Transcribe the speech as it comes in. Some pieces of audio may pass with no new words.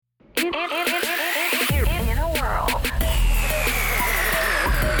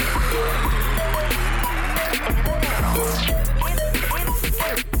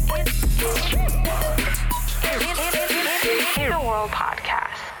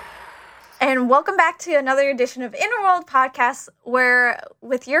And welcome back to another edition of Inner World Podcast, where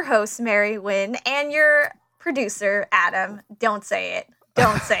with your host, Mary Wynn, and your producer, Adam. Don't say it.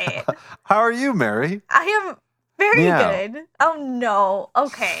 Don't say it. How are you, Mary? I am very Meow. good. Oh, no.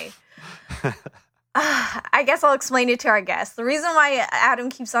 Okay. I guess I'll explain it to our guests. The reason why Adam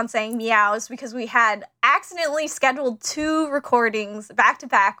keeps on saying meow is because we had accidentally scheduled 2 recordings back to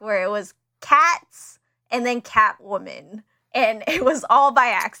back where it was cats and then Catwoman. And it was all by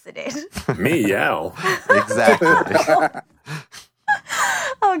accident. Meow. Exactly.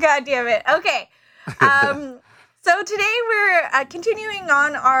 Oh, God damn it. Okay. So today we're continuing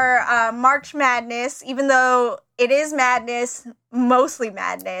on our March Madness, even though it is madness, mostly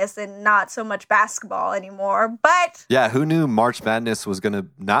madness, and not so much basketball anymore. But yeah, who knew March Madness was going to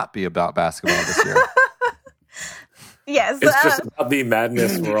not be about basketball this year? yes, It's just about the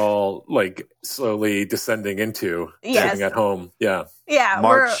madness we're all like slowly descending into sitting at home. Yeah. yeah,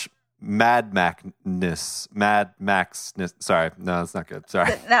 March Mad Macness. Mad Maxness. Sorry. No, that's not good.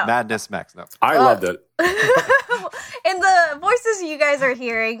 Sorry. No. Madness Max. No. I loved it. And the voices you guys are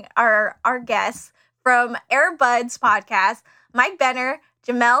hearing are our guests from Airbuds podcast, Mike Benner,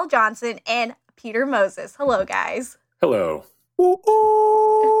 Jamel Johnson, and Peter Moses. Hello, guys. Hello.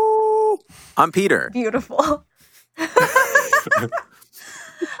 I'm Peter. Beautiful.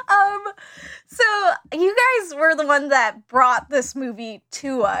 So you guys were the one that brought this movie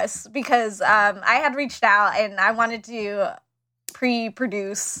to us because I had reached out and I wanted to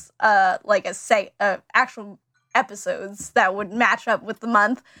pre-produce actual episodes that would match up with the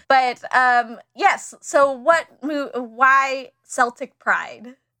month. But yes, so why Celtic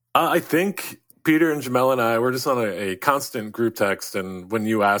Pride? I think Peter and Jamel and I were just on a constant group text, and when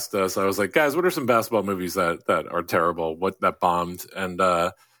you asked us, I was like, guys, what are some basketball movies that are terrible, that bombed? And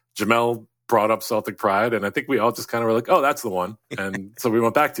Jamel brought up Celtic Pride, and I think we all just kind of were like, oh, that's the one. And so we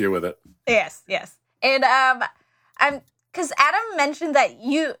went back to you with it. Yes. And I'm because Adam mentioned that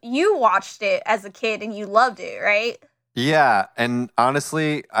you watched it as a kid and you loved it, right? Yeah, and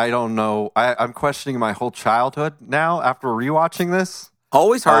honestly, I don't know. I'm questioning my whole childhood now after rewatching this.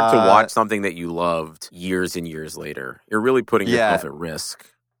 Always hard to watch something that you loved years and years later. You're really putting yourself at risk.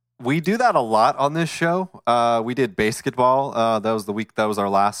 We do that a lot on this show. We did basketball. That was the week. That was our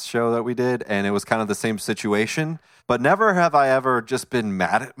last show that we did, and it was kind of the same situation. But never have I ever just been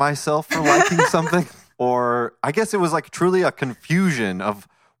mad at myself for liking something. Or I guess it was like truly a confusion of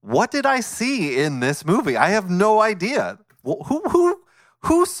what did I see in this movie? I have no idea.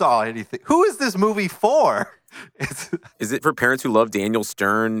 Who saw anything? Who is this movie for? Is it for parents who love Daniel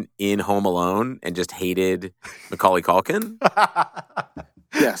Stern in Home Alone and just hated Macaulay Culkin?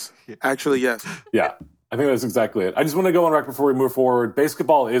 Yes. Actually, yes. Yeah, I think that's exactly it. I just want to go on record before we move forward.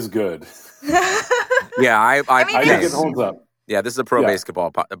 Basketball is good. Yeah, I think it holds up. Yeah, this is a pro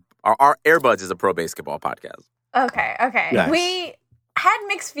basketball. Our Airbuds is a pro basketball podcast. Okay. Nice. We had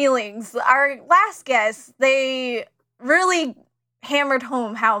mixed feelings. Our last guests, they really hammered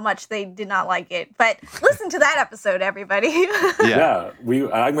home how much they did not like it. But listen to that episode, everybody. Yeah.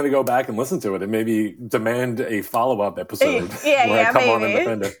 I'm going to go back and listen to it and maybe demand a follow-up episode where I come on and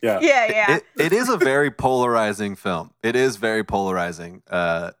defend it. Yeah. It is a very polarizing film. It is very polarizing.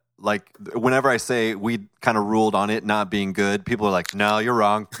 Like, whenever I say we kind of ruled on it not being good, people are like, no, you're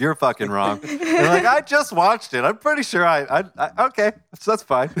wrong. You're fucking wrong. And they're like, I just watched it. I'm pretty sure I okay, so that's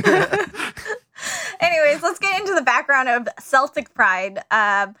fine. Anyways, let's get into the background of Celtic Pride.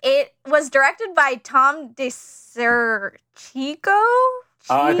 It was directed by Tom DeSerchico?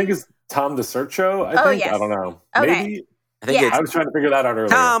 I think it's Tom DeSercho, I think. Yes. I don't know. Okay. Maybe. I think I it's was trying to figure that out earlier.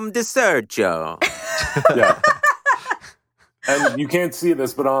 Tom DeSercho. Yeah. And you can't see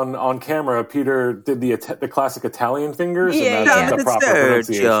this, but on camera, Peter did the classic Italian fingers, and that's the proper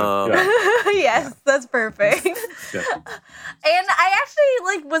pronunciation. Yeah. Yes, that's perfect. Yeah. And I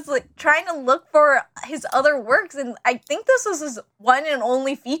actually was trying to look for his other works, and I think this was his one and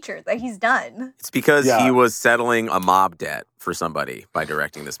only feature that he's done. It's because he was settling a mob debt for somebody by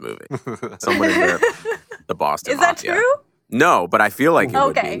directing this movie. Someone in the Boston Is that Mafia. true? No, but I feel like it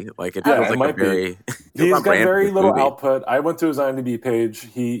would Okay. be. Like it Yeah, feels it like might a very. He's got very little movie. output. I went to his IMDb page.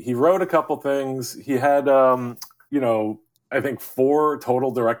 He wrote a couple things. He had I think 4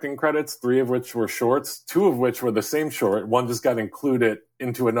 total directing credits, 3 of which were shorts, 2 of which were the same short. One just got included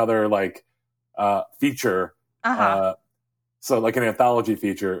into another feature. So like an anthology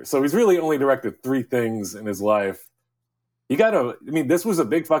feature. So he's really only directed 3 things in his life. This was a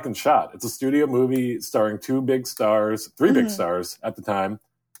big fucking shot. It's a studio movie starring 3 big stars at the time.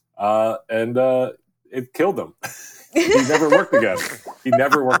 And it killed him. He never worked again.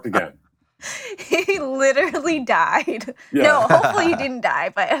 He literally died. Yeah. No, hopefully he didn't die.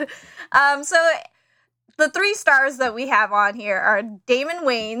 But so the 3 stars that we have on here are Damon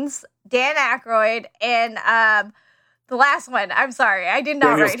Wayans, Dan Aykroyd, and the last one. I'm sorry, I did not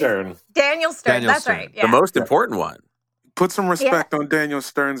Daniel write. Stern. Daniel Stern. Daniel That's Stern. right. Yeah. The most important one. Put some respect on Daniel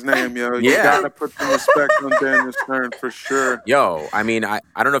Stern's name, yo. You Yeah. gotta put some respect on Daniel Stern for sure. Yo, I mean, I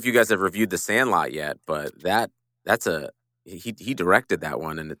don't know if you guys have reviewed The Sandlot yet, but that's he directed that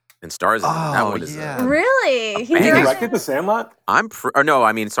one and stars in it. That one is yeah. Really? He Amazing. directed The Sandlot?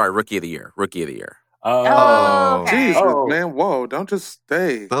 Rookie of the Year. Rookie of the Year. Oh, okay. Jesus, Oh. man. Whoa, don't just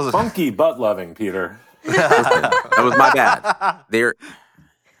stay. Those are Funky butt loving, Peter. That was my bad.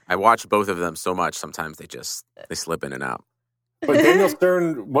 I watch both of them so much. Sometimes they slip in and out. But Daniel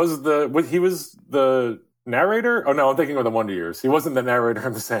Stern was the narrator? Oh no, I'm thinking of the Wonder Years. He wasn't the narrator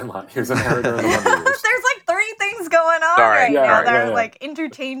in The Sandlot. He was the narrator in the Wonder Years. There's like 3 things going on Sorry. right Yeah, now that yeah, are yeah. like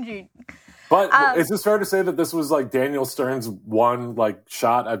interchanging. But is this fair to say that this was like Daniel Stern's one like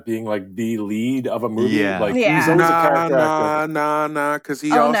shot at being like the lead of a movie? Yeah. Like Yeah. he's always a character actor. Nah, because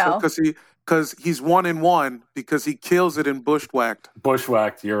he Oh, no. because he's 1 in 1 because he kills it in Bushwhacked.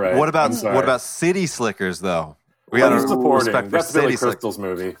 Bushwhacked, you're right. What I'm sorry. about City Slickers though? We Well, got he's to supporting. respect for That's Billy City Slickers. Crystal's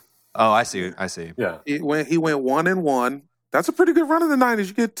movie. Oh, I see. Yeah. He went 1 in 1. That's a pretty good run in the 90s.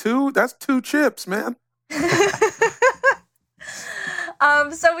 You get 2. That's 2 chips, man.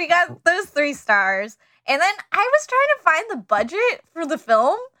 So we got those 3 stars. And then I was trying to find the budget for the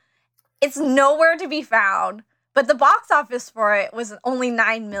film. It's nowhere to be found. But the box office for it was only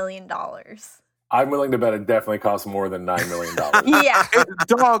 $9 million. I'm willing to bet it definitely costs more than $9 million. Yeah.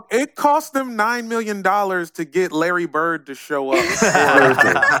 Dog, it cost them $9 million to get Larry Bird to show up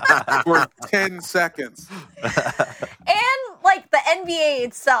for 10 seconds. And like the NBA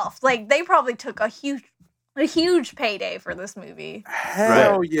itself, like they probably took a huge payday for this movie.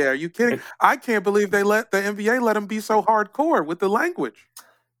 Hell Right. yeah. Are you kidding? I can't believe they let the NBA let him be so hardcore with the language.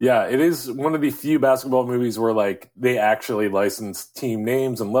 Yeah, it is one of the few basketball movies where like they actually license team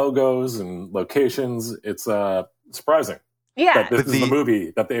names and logos and locations. It's surprising Yeah. that this But is the the-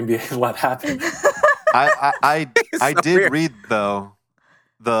 movie that the NBA let happen. I so did weird. read though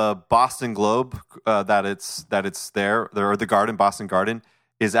the Boston Globe that it's there or the Garden, Boston Garden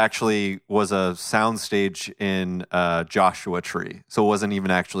was a soundstage in Joshua Tree, so it wasn't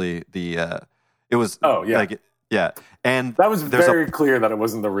even actually the it was Oh, yeah. like yeah, and That was there's very clear that it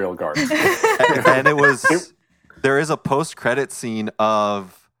wasn't the real garden. and it was there is a post credit scene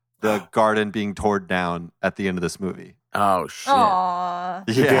of the garden being torn down at the end of this movie. Oh shit! Aww.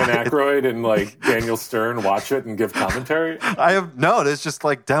 Did Dan it's- Aykroyd and like Daniel Stern watch it and give commentary? I have no. It's just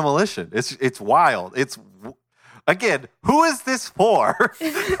like demolition. It's wild. Again, who is this for?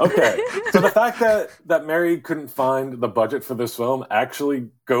 Okay, so the fact that Mary couldn't find the budget for this film actually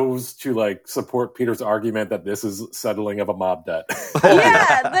goes to like support Peter's argument that this is settling of a mob debt.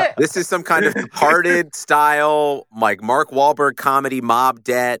 Yeah. This is some kind of Departed style, like Mark Wahlberg comedy mob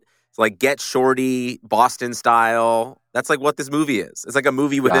debt. It's like Get Shorty, Boston style. That's like what this movie is. It's like a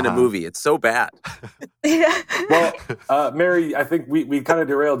movie within a Uh-huh. movie. It's so bad. Yeah. Well, Mary, I think we kind of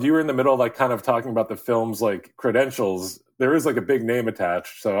derailed. You were in the middle of like kind of talking about the film's like credentials. There is like a big name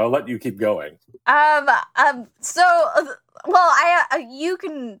attached, so I'll let you keep going. You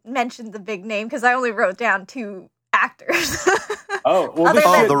can mention the big name because I only wrote down 2 actors. Oh, well, Other this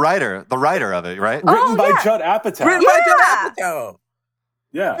than- shit The writer of it, right? written Oh, by yeah. Judd Apatow. Written by Judd Yeah. Apatow.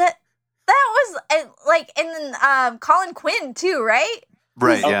 Yeah. That was and then Colin Quinn too, right?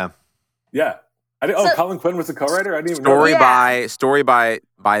 Right. Oh. Yeah. Yeah. So- Colin Quinn was the co-writer? I didn't even know. Story that. Yeah.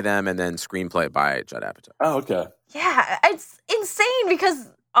 by them, and then screenplay by Judd Apatow. Oh, okay. Yeah, it's insane because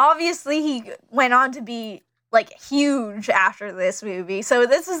obviously he went on to be like huge after this movie. So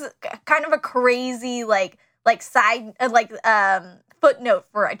this is kind of a crazy side footnote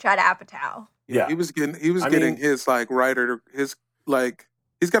for Judd Apatow. Yeah. He was getting I getting mean- his like writer his like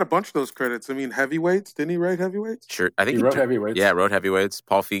he's got a bunch of those credits. I mean, Heavyweights, didn't he write Heavyweights? Sure, I think He wrote Heavyweights. Yeah, wrote Heavyweights.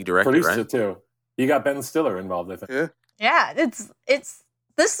 Paul Feig directed, Produced right? it too. You got Ben Stiller involved, I think. Yeah. Yeah, it's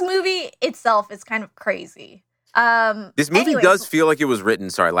this movie itself is kind of crazy. This movie anyways. does feel like it was written.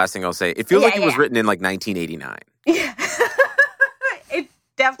 Sorry, last thing I'll say. It feels Yeah, like it was yeah. written in like 1989. Yeah. It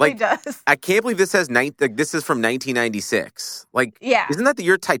definitely does. I can't believe this has this is from 1996. Like, Yeah. isn't that the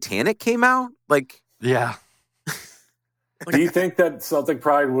year Titanic came out? Like, Yeah. Do you think that Celtic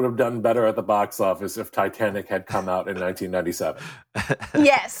Pride would have done better at the box office if Titanic had come out in 1997?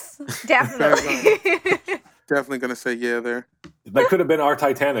 Yes, definitely. Definitely gonna say yeah there. That could have been our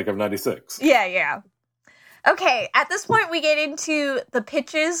Titanic of 96. Yeah. Okay, at this point we get into the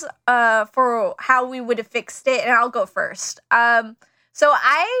pitches for how we would have fixed it, and I'll go first. So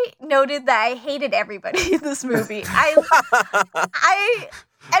I noted that I hated everybody in this movie. I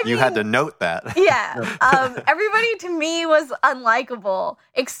You had to note that. Yeah. Everybody to me was unlikable,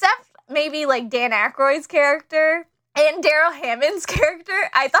 except maybe like Dan Aykroyd's character and Daryl Hammond's character.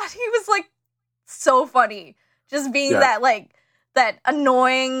 I thought he was like so funny, just being that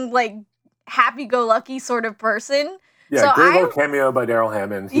annoying, like happy-go-lucky sort of person. Yeah, so great little cameo by Daryl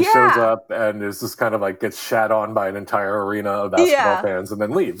Hammond. He shows up and is just kind of like gets shat on by an entire arena of basketball fans and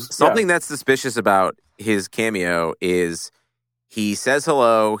then leaves. Something that's suspicious about his cameo is he says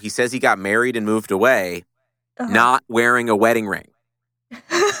hello, he says he got married and moved away, not wearing a wedding ring.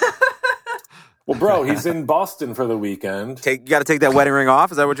 Well, bro, he's in Boston for the weekend. You got to take that wedding ring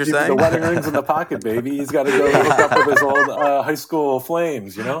off? Is that what you're saying? The wedding ring's in the pocket, baby. He's got to go hook up with his old high school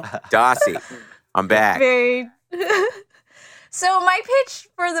flames, you know? Dossie, I'm back. So my pitch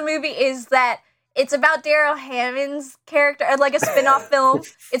for the movie is that it's about Daryl Hammond's character, like a spin-off film.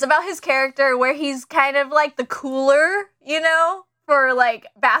 It's about his character where he's kind of like the cooler, you know, for like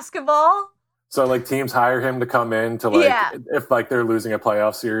basketball. So like teams hire him to come in to like if like they're losing a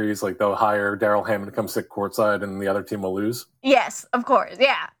playoff series, like they'll hire Daryl Hammond to come sit courtside and the other team will lose. Yes, of course.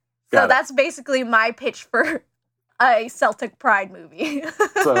 Yeah. So that's basically my pitch for a Celtic Pride movie.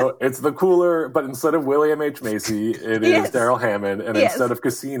 So it's the cooler, but instead of William H. Macy, it is Daryl Hammond, and instead of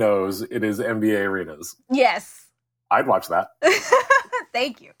casinos, it is NBA arenas. Yes. I'd watch that.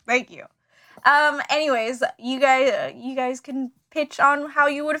 Thank you. Anyways, you guys can pitch on how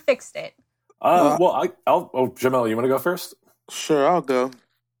you would have fixed it. Jamel, you want to go first? Sure, I'll go.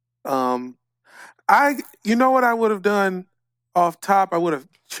 You know what I would have done off top? I would have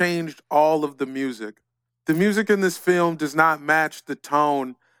changed all of the music. The music in this film does not match the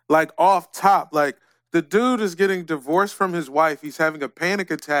tone. Like off top, like the dude is getting divorced from his wife. He's having a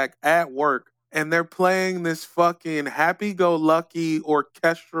panic attack at work, and they're playing this fucking happy-go-lucky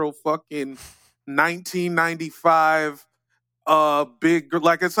orchestral fucking 1995 big,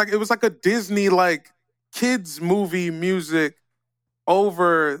 like it was like a Disney like kids movie music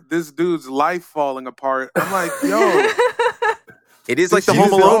over this dude's life falling apart. I'm like, yo. It is like the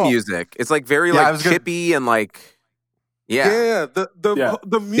Home Alone music. It's like very like chippy and like the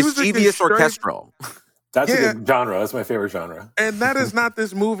music mischievous orchestral. That's a good genre. That's my favorite genre. And that is not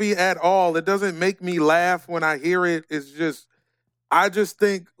this movie at all. It doesn't make me laugh when I hear it. It's just, I just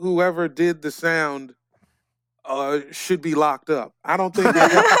think whoever did the sound should be locked up. I don't think.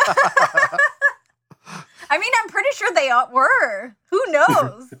 I mean, I'm pretty sure they were. Who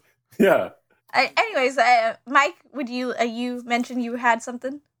knows? Yeah. Anyways, Mike, would you mentioned you had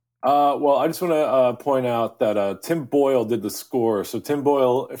something? Well, I just want to point out that Tim Boyle did the score. So, Tim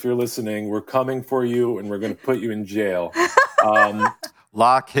Boyle, if you're listening, we're coming for you, and we're going to put you in jail.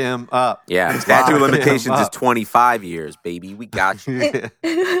 Lock him up. Yeah, statute of limitations is 25 years, baby. We got you.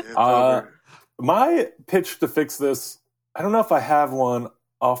 My pitch to fix this, I don't know if I have one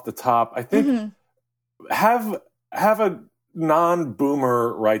off the top. I think have a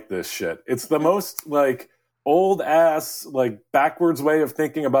non-boomer write this shit. It's the most like old ass like backwards way of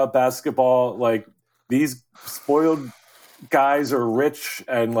thinking about basketball. Like these spoiled guys are rich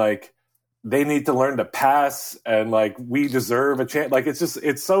and like they need to learn to pass and like we deserve a chance. Like it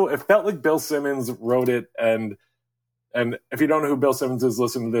felt like Bill Simmons wrote it. And if you don't know who Bill Simmons is,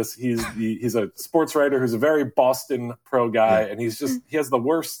 listen to this. He's a sports writer who's a very Boston pro guy, and he has the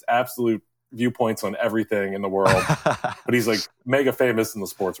worst absolute viewpoints on everything in the world, but he's like mega famous in the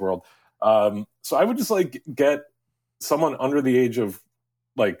sports world. So I would just like get someone under the age of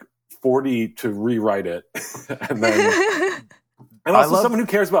like 40 to rewrite it, and also someone who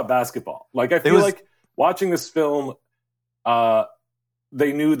cares about basketball. Like I feel like watching this film,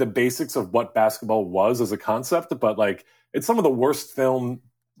 they knew the basics of what basketball was as a concept, but like it's some of the worst film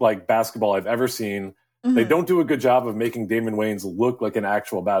like basketball I've ever seen. Mm-hmm. They don't do a good job of making Damon Wayans look like an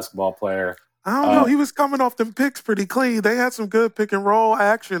actual basketball player. I don't know. He was coming off them picks pretty clean. They had some good pick and roll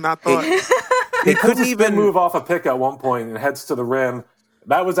action, I thought. He couldn't even move off a pick at one point and heads to the rim.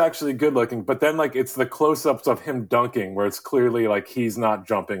 That was actually good looking. But then like it's the close-ups of him dunking where it's clearly like he's not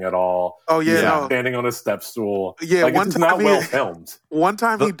jumping at all. Oh, yeah. He's standing on a step stool. Yeah, like it's not well filmed. One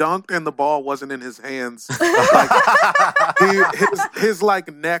time he dunked and the ball wasn't in his hands. Like, his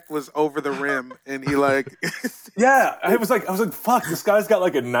like neck was over the rim and he like yeah, I was like, fuck, this guy's got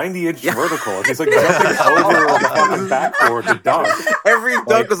like a 90-inch vertical. And he's like jumping over the fucking backboard to dunk. Every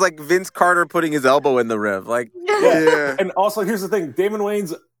dunk was like Vince Carter putting his elbow in the rim. Like, yeah. And also, here's the thing: Damon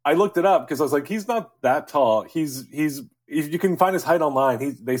Wayans. I looked it up because I was like, he's not that tall. He's you can find his height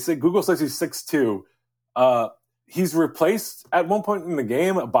online. They say Google says he's 6'2". he's replaced at one point in the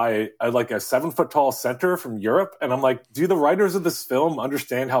game by a 7-foot-tall center from Europe. And I'm like, do the writers of this film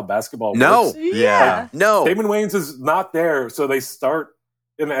understand how basketball works? Yeah. No. Damon Wayans is not there, so they start,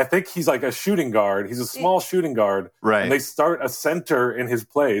 and I think he's like a shooting guard. He's a small shooting guard. Right. And they start a center in his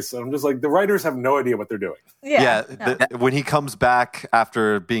place. And I'm just like, the writers have no idea what they're doing. When he comes back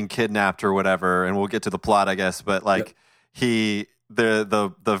after being kidnapped or whatever, and we'll get to the plot, I guess, but like the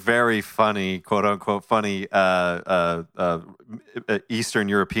very funny, quote unquote funny Eastern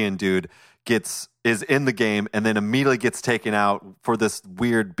European dude is in the game and then immediately gets taken out for this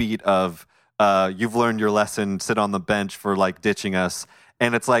weird beat of you've learned your lesson, sit on the bench for like ditching us.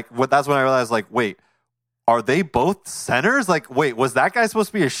 And it's like, that's when I realized, like, wait, are they both centers? Like, wait, was that guy supposed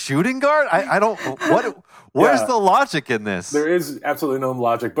to be a shooting guard? I don't, where's the logic in this? There is absolutely no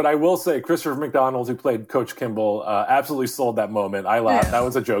logic, but I will say Christopher McDonald, who played Coach Kimball, absolutely sold that moment. I laughed. That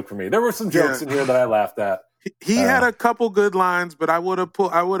was a joke for me. There were some jokes in here that I laughed at. He had a couple good lines, but I would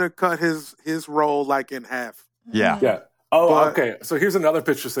have cut his role like in half. Yeah. Oh, okay. So here's another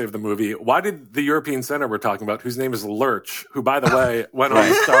pitch to save the movie. Why did the European center we're talking about, whose name is Lurch, who, by the way, went on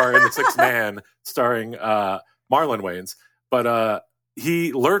to star in The Sixth Man, starring Marlon Wayans, but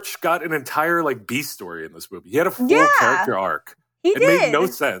Lurch got an entire like B story in this movie. He had a full character arc. It made no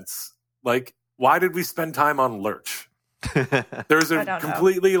sense. Like, why did we spend time on Lurch? There's a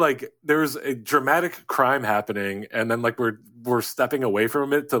completely like there's a dramatic crime happening, and then like we're stepping away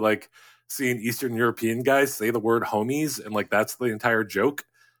from it to like seeing Eastern European guys say the word homies, and like that's the entire joke.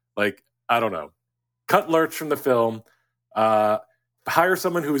 Like, I don't know. Cut Lurch from the film. Hire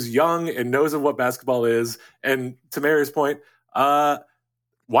someone who's young and knows of what basketball is. And to Mary's point, why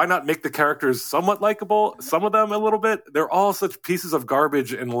not make the characters somewhat likable? Some of them a little bit. They're all such pieces of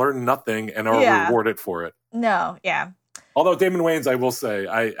garbage and learn nothing and are rewarded for it. No, yeah. Although Damon Wayans, I will say,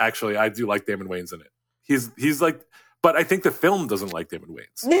 I do like Damon Wayans in it. He's like, but I think the film doesn't like Damon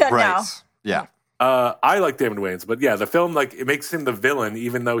Wayans. Yeah, right. No. Yeah. I like Damon Wayans, but yeah, the film, like, it makes him the villain,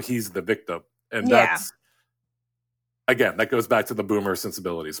 even though he's the victim. And that's, again, that goes back to the boomer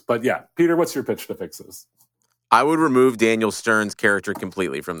sensibilities. But yeah, Peter, what's your pitch to fix this? I would remove Daniel Stern's character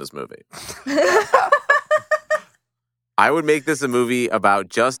completely from this movie. I would make this a movie about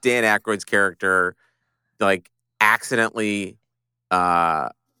just Dan Aykroyd's character, like, accidentally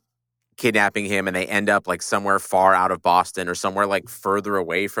kidnapping him, and they end up like somewhere far out of Boston or somewhere like further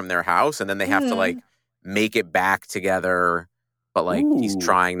away from their house, and then they have to like make it back together, but like he's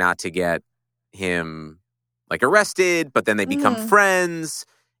trying not to get him like arrested, but then they become friends,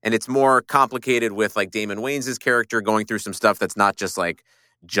 and it's more complicated with like Damon Wayans' character going through some stuff that's not just like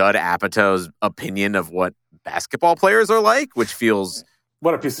Judd Apatow's opinion of what basketball players are like, which feels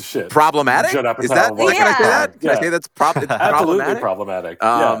what a piece of shit. Problematic? Judd Apatow, Is that? Can I say that? Can I say that's absolutely problematic?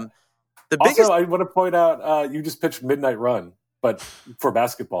 Also, I want to point out you just pitched Midnight Run, but for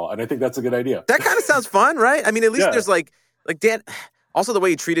basketball, and I think that's a good idea. That kind of sounds fun, right? I mean, at least there's like Dan. Also, the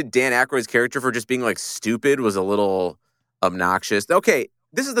way he treated Dan Aykroyd's character for just being like stupid was a little obnoxious. Okay,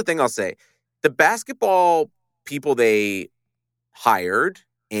 this is the thing I'll say: the basketball people they hired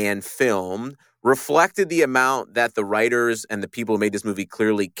and filmed reflected the amount that the writers and the people who made this movie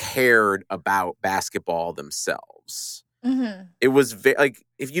clearly cared about basketball themselves. Mm-hmm. It was like,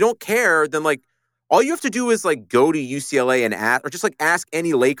 if you don't care, then like all you have to do is like go to UCLA and ask, or just like ask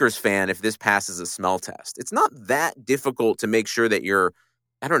any Lakers fan if this passes a smell test. It's not that difficult to make sure that you're,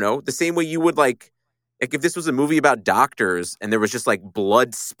 I don't know, the same way you would like if this was a movie about doctors and there was just like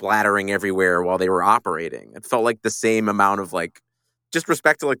blood splattering everywhere while they were operating. It felt like the same amount of like just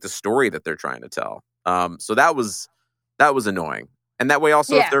respect to like the story that they're trying to tell. So that was annoying. And that way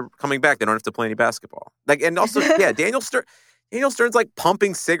also, if they're coming back, they don't have to play any basketball. Like, and also, Daniel Stern's like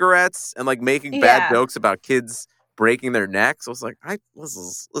pumping cigarettes and like making bad jokes about kids breaking their necks. I was like, this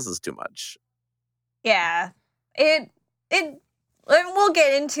is too much. Yeah, it we'll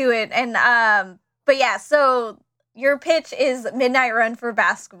get into it, and but yeah. So your pitch is Midnight Run for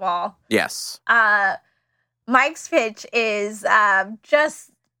basketball. Yes. Mike's pitch is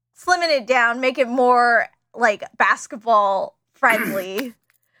just slimming it down, make it more like basketball friendly,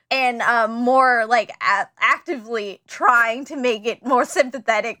 and more like actively trying to make it more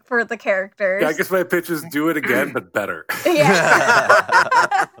sympathetic for the characters. Yeah, I guess my pitch is do it again, but better.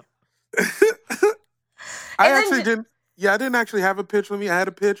 Yeah. I didn't actually have a pitch with me. I had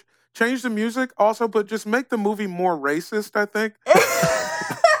a pitch. Change the music also, but just make the movie more racist, I think.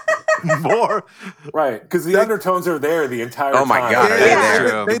 More? Right, because the undertones are there the entire time. Oh my God,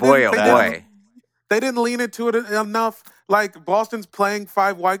 yeah. boy, oh boy. They didn't lean into it enough. Like Boston's playing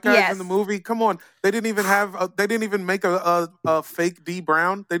 5 white guys Yes. in the movie. Come on, they didn't even make a fake D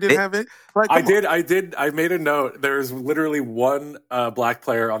Brown. They didn't have it. Like I made a note. There's literally one black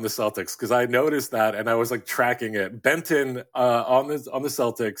player on the Celtics because I noticed that and I was like tracking it. Benton on the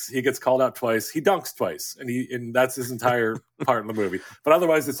Celtics, he gets called out twice. He dunks twice, and that's his entire part in the movie. But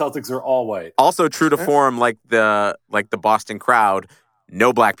otherwise, the Celtics are all white. Also true to form, like the Boston crowd,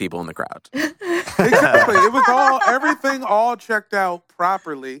 no black people in the crowd. Exactly. It was everything all checked out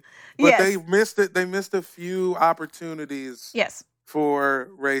properly, but Yes. they missed it. They missed a few opportunities Yes. for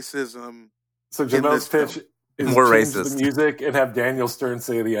racism. So Jamel's this pitch is More change racist. the music and have Daniel Stern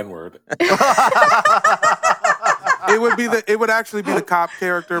say the N-word. It would actually be the cop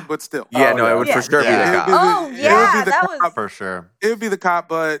character, but still. Yeah, Oh, no, yeah. it would Yeah. for sure Yeah. be the It cop. would Oh, be yeah, the that cop. was... For sure. It would be the cop,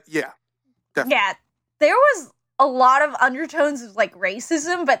 but yeah. Definitely. Yeah, there was a lot of undertones of like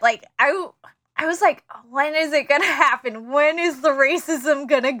racism, but like I was like, when is it gonna happen? When is the racism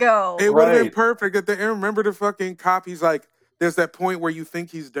gonna go? It would have been Right. perfect at the end. Remember the fucking cop? He's like, there's that point where you think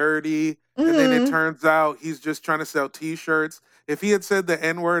he's dirty, and then it Mhm. turns out he's just trying to sell T-shirts. If he had said the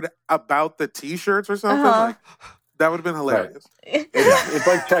N-word about the T-shirts or something, Uh-huh. like that would have been hilarious. It's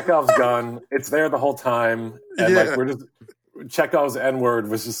like Chekhov's gun. It's there the whole time, and Yeah. like we're just Chekhov's N-word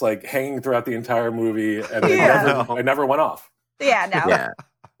was just like hanging throughout the entire movie, and Yeah. it never went off. Yeah, no. Yeah.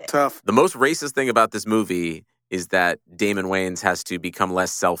 Tough. The most racist thing about this movie is that Damon Wayans has to become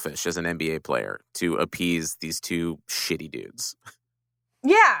less selfish as an NBA player to appease these two shitty dudes.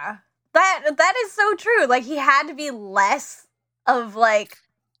 Yeah. That is so true. Like he had to be less of like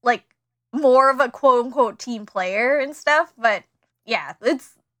more of a quote unquote team player and stuff, but yeah,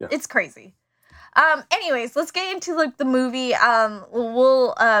 it's crazy. Anyways, let's get into like the movie.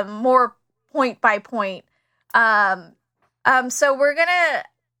 We'll more point by point. So we're gonna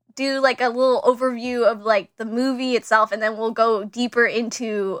do like a little overview of like the movie itself, and then we'll go deeper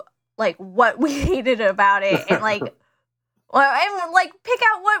into like what we hated about it and like and like pick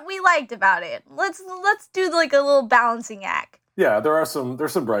out what we liked about it. Let's do like a little balancing act. Yeah, there's some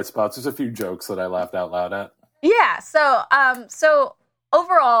bright spots. There's a few jokes that I laughed out loud at. Yeah, so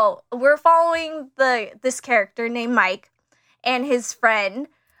overall, we're following this character named Mike and his friend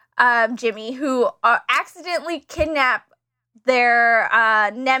Jimmy, who accidentally kidnap their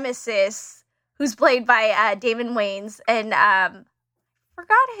nemesis, who's played by Damon Wayans, and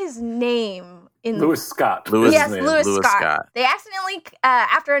forgot his name in Lewis Scott. Lewis- yes, is his name. Lewis Lewis Scott. Scott. They accidentally,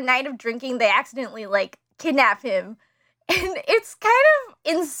 after a night of drinking, they accidentally like kidnap him, and it's kind of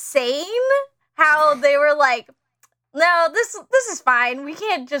insane how they were like, "No, this is fine. We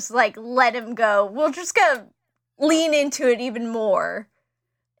can't just like let him go. We'll just go lean into it even more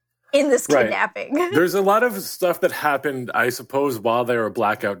in this Right. kidnapping." There's a lot of stuff that happened, I suppose, while they were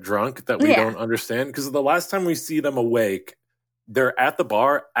blackout drunk that we Yeah. don't understand. Because the last time we see them awake, they're at the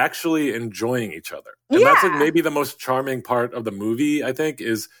bar actually enjoying each other. And that's like Yeah. maybe the most charming part of the movie, I think,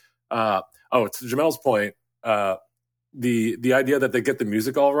 is to Jamel's point, the idea that they get the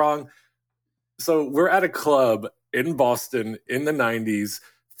music all wrong. So we're at a club in Boston in the 90s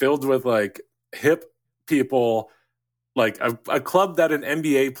filled with like hip people, like a club that an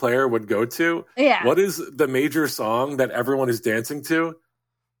NBA player would go to. Yeah. What is the major song that everyone is dancing to?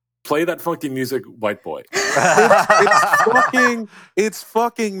 Play that funky music, white boy. It's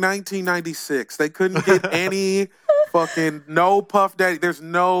fucking 1996. They couldn't get any fucking no Puff Daddy. There's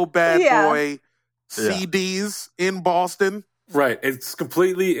no Bad Yeah. Boy CDs in Boston. Right. It's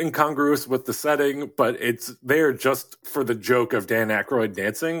completely incongruous with the setting, but it's there just for the joke of Dan Aykroyd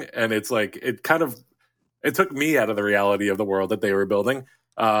dancing. And it's like, it took me out of the reality of the world that they were building.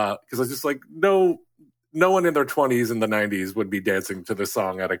 Because I was just like, no one in their 20s in the 90s would be dancing to this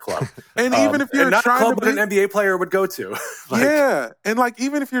song at a club. And even if you're and not a trying club to that be, an NBA player would go to. Like, yeah, and like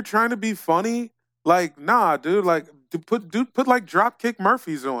even if you're trying to be funny, like nah, dude, like put like Dropkick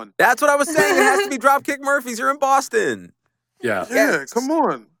Murphys on. That's what I was saying. It has to be Dropkick Murphys. You're in Boston. Yeah. Yeah, Yes. come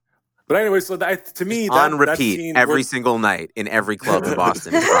on. But anyway, so to me, On that repeat scene every where- single night in every club in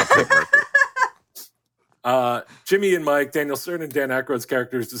Boston is Dropkick Murphys. Jimmy and Mike, Daniel Stern and Dan Aykroyd's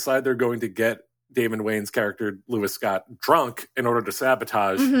characters decide they're going to get Damon Wayans' character, Lewis Scott, drunk in order to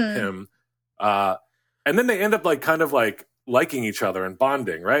sabotage Mhm. him. And then they end up kind of liking each other and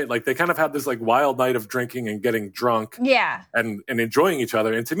bonding, right? Like they kind of have this wild night of drinking and getting drunk Yeah. and enjoying each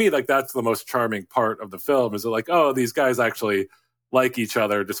other. And to me, that's the most charming part of the film is that these guys actually like each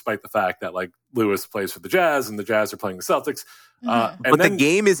other despite the fact that Lewis plays for the Jazz and the Jazz are playing the Celtics. Mhm. And But the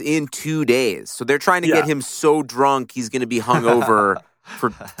game is in 2 days. So they're trying to Yeah. get him so drunk he's going to be hungover for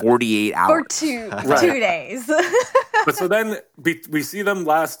 48 hours. For two days. But so then we see them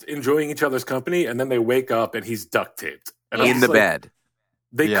last enjoying each other's company, and then they wake up and he's duct taped. And I'm In just the like, bed.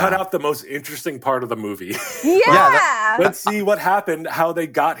 They Yeah. cut out the most interesting part of the movie. Yeah. Let's see what happened, how they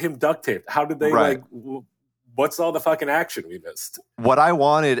got him duct taped. How did they, Right. what's all the fucking action we missed? What I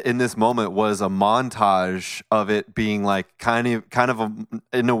wanted in this moment was a montage of it being like kind of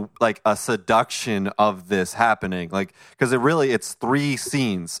like a seduction of this happening, like because it's 3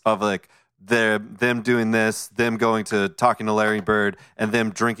 scenes of like them doing this, them going to talking to Larry Bird, and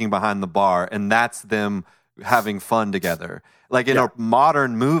them drinking behind the bar, and that's them having fun together. Like in a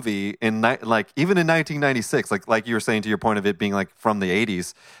modern movie, like even in 1996, like you were saying to your point of it being like from the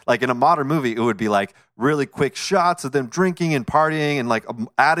 80s, like in a modern movie, it would be like really quick shots of them drinking and partying and like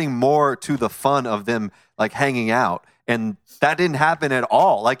adding more to the fun of them like hanging out. And that didn't happen at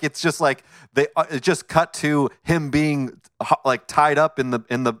all. Like it's just like it just cut to him being like tied up in the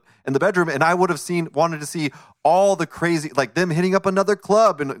bedroom, and I would have wanted to see all the crazy, like them hitting up another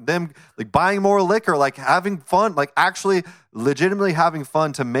club and them like buying more liquor, like having fun, like actually legitimately having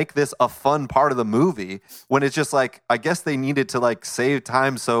fun to make this a fun part of the movie, when it's just like, I guess they needed to like save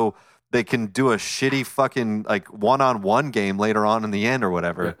time so they can do a shitty fucking like one-on-one game later on in the end or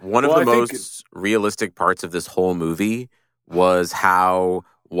whatever. One of Well, the I think- most realistic parts of this whole movie was how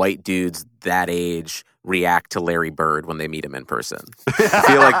white dudes that age react to Larry Bird when they meet him in person. I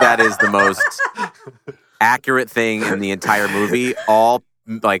feel like that is the most accurate thing in the entire movie. All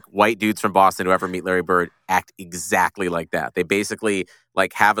like white dudes from Boston who ever meet Larry Bird act exactly like that. They basically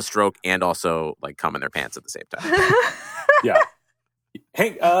like have a stroke and also like come in their pants at the same time. Yeah.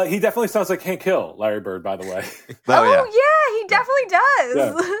 Hank, he definitely sounds like Hank Hill, Larry Bird, by the way. Yeah, he definitely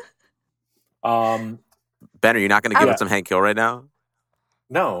does. Ben, are you not going to give Yeah. it some Hank Hill right now?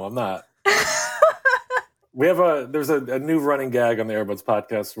 No, I'm not. There's a new running gag on the Airbuds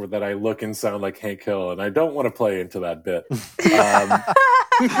podcast where that I look and sound like Hank Hill, and I don't want to play into that bit.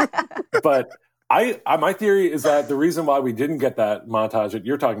 But my theory is that the reason why we didn't get that montage that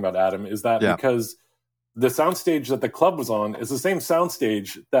you're talking about, Adam, is that because the soundstage that the club was on is the same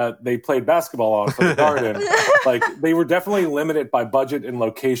soundstage that they played basketball on for the Garden. Like they were definitely limited by budget and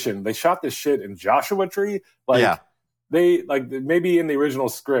location. They shot this shit in Joshua Tree. They like maybe in the original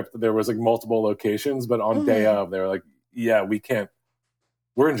script there was like multiple locations, but on day of they were like, yeah, we can't.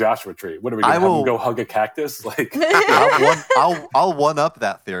 We're in Joshua Tree. What are we going to go hug a cactus? Like I'll one up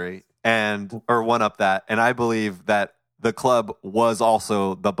that theory and I believe that the club was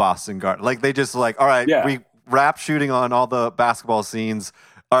also the Boston Garden. Like they just like, all right, we wrap shooting on all the basketball scenes.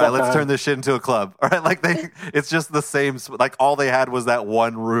 All right, let's turn this shit into a club. All right, like it's just the same. Like all they had was that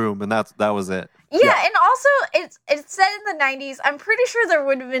one room, and that was it. Yeah, and also it's set in the 90s. I'm pretty sure there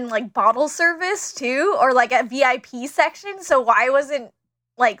would have been like bottle service too, or like a VIP section. So why wasn't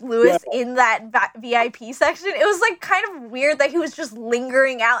like Lewis in that VIP section? It was like kind of weird that he was just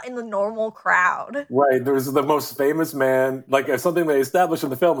lingering out in the normal crowd. Right, there's the most famous man. Like something they established in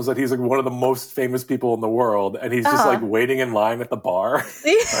the film is that he's like one of the most famous people in the world, and he's just like waiting in line at the bar.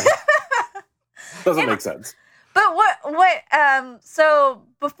 Doesn't make sense. But so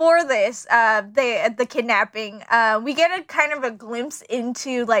before this, the kidnapping, we get a kind of a glimpse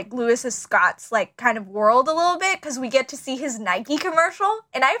into like Lewis Scott's like kind of world a little bit, because we get to see his Nike commercial,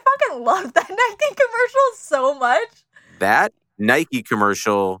 and I fucking love that Nike commercial so much. That Nike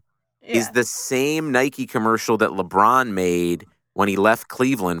commercial is the same Nike commercial that LeBron made when he left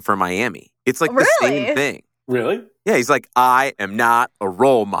Cleveland for Miami. It's like the same thing. Really? Yeah, he's like, I am not a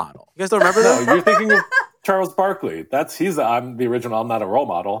role model. You guys don't remember that? No, you're thinking of Charles Barkley. I'm the original. I'm not a role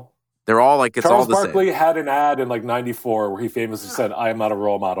model. They're all like, it's Charles all the Barkley same. had an ad in like '94 where he famously said, "I am not a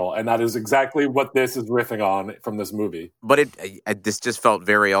role model," and that is exactly what this is riffing on from this movie. But this just felt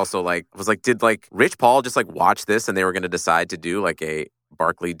very also like, did like Rich Paul just like watch this and they were going to decide to do like a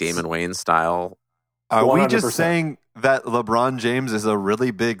Barkley Damon Wayans style? Are 100%. we just saying that LeBron James is a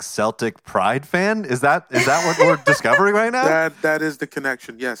really big Celtic pride fan? Is that what we're discovering right now? That is the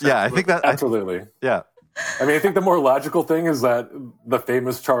connection. Yes. Yeah, I think that. Absolutely. Yeah. I mean, I think the more logical thing is that the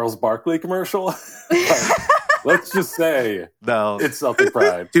famous Charles Barkley commercial. Let's just say it's Celtic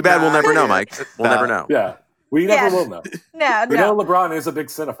pride. Too bad we'll never know, Mike. We'll never know. Yeah. We never will know. We know No. LeBron is a big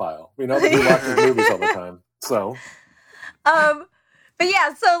cinephile. We know that he watches movies all the time. So, But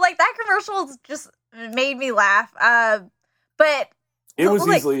yeah, so like that commercial just made me laugh. But it was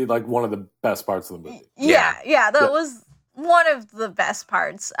like, easily like one of the best parts of the movie. Yeah, that was one of the best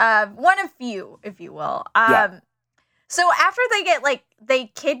parts. One of few, if you will. So after they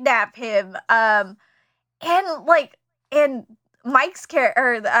kidnap him, and Mike's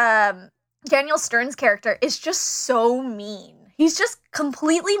character, Daniel Stern's character is just so mean. he's just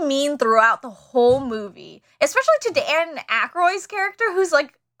completely mean throughout the whole movie, especially to Dan Aykroyd's character, who's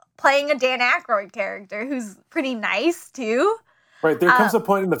like playing a Dan Aykroyd character who's pretty nice too. Right. There comes a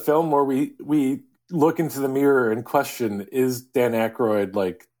point in the film where we look into the mirror and question, is Dan Aykroyd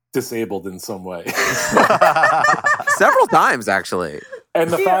like disabled in some way? Several times, actually. And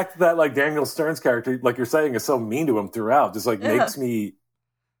the fact that like Daniel Stern's character, like you're saying, is so mean to him throughout just like makes me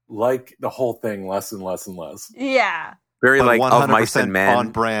like the whole thing less and less and less. Yeah. Very But like of mice 100% and men.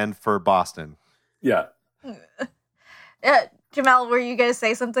 on brand for Boston. Yeah. Jamel, were you going to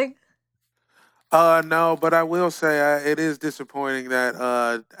say something? No, but I will say it is disappointing that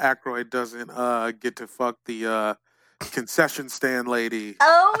Aykroyd doesn't get to fuck the concession stand lady.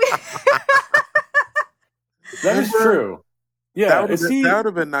 Oh, That is true. Yeah. That would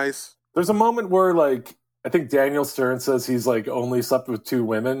have been nice. There's a moment where like I think Daniel Stern says he's like only slept with 2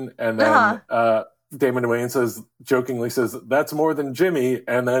 women, and then Damon Wayans jokingly says that's more than Jimmy,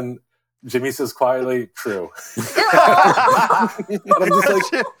 and then Jimmy says quietly, "True." And I'm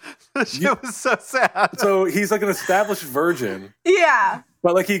just like, The shit was so sad. so he's like an established virgin, yeah.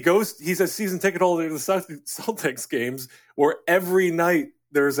 but like he's a season ticket holder to the Celtics games, where every night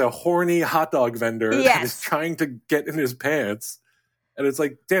there's a horny hot dog vendor that is trying to get in his pants. And it's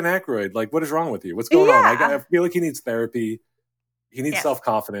like, Dan Aykroyd, like, what is wrong with you? What's going on? I feel like he needs therapy. He needs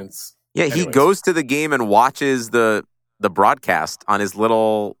self-confidence. Yeah, Anyways. he goes to the game and watches the broadcast on his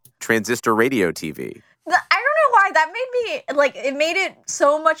little transistor radio TV. I don't know why that made me like it made it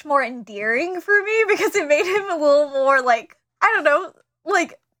so much more endearing for me because it made him a little more like I don't know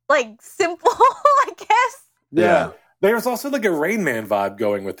like simple I guess. Yeah. There's also like a Rain Man vibe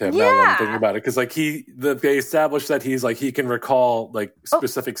going with him now that I'm thinking about it, because like they established that he's like he can recall like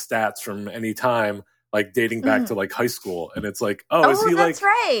specific stats from any time, like dating back to like high school, and it's like is he that's like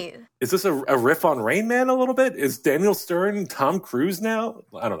right. Is this a riff on Rain Man a little bit? Is Daniel Stern Tom Cruise now?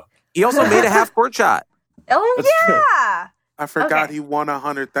 I don't know. He also made a half-court shot. Oh That's true. I forgot he won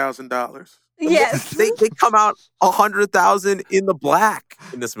 $100,000. Yes. They come out 100,000 in the black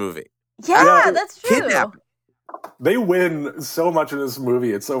in this movie. Yeah, that's true. Kidnapping. They win so much in this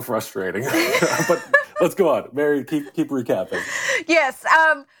movie. It's so frustrating. But let's go on. Mary, keep recapping. Yes.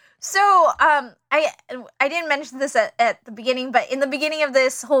 I didn't mention this at the beginning, but in the beginning of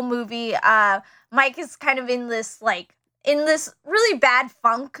this whole movie, Mike is kind of in this really bad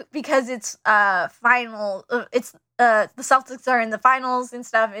funk because it's final. It's the Celtics are in the finals and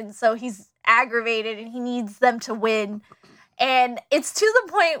stuff, and so he's aggravated and he needs them to win. And it's to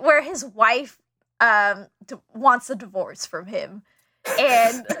the point where his wife wants a divorce from him,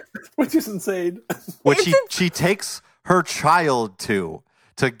 and which is insane. Which she takes her child to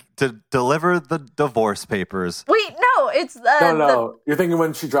deliver the divorce papers. Wait, no, it's no. You're thinking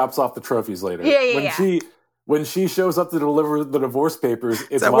when she drops off the trophies later. When she shows up to deliver the divorce papers,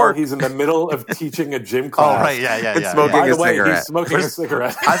 it's while he's in the middle of teaching a gym class. Oh right, yeah. Smoking By a the way, cigarette. he's smoking a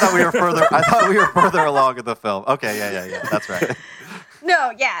cigarette. I thought we were further along in the film. Okay, yeah. That's right.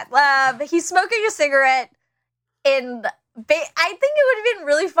 No, yeah. He's smoking a cigarette, and I think it would have been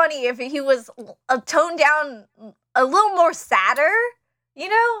really funny if he was toned down a little more sadder. You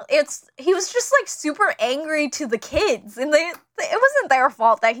know, he was just like super angry to the kids, and it wasn't their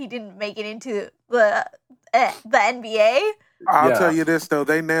fault that he didn't make it into the NBA. I'll tell you this though,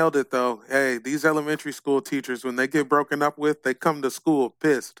 they nailed it though. Hey, these elementary school teachers, when they get broken up with, they come to school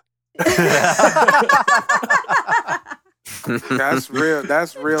pissed. That's real.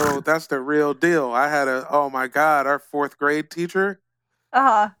 That's the real deal. I had oh my God, our 4th grade teacher.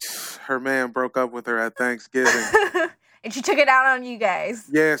 Her man broke up with her at Thanksgiving. And she took it out on you guys.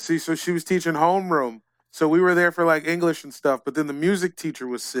 Yeah, see, so she was teaching homeroom. So we were there for like English and stuff, but then the music teacher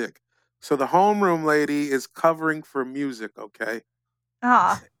was sick. So the homeroom lady is covering for music, okay?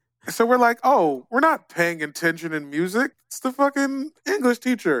 So we're like, oh, we're not paying attention in music. It's the fucking English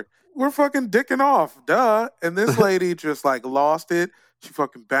teacher. We're fucking dicking off, duh. And this lady just like lost it. She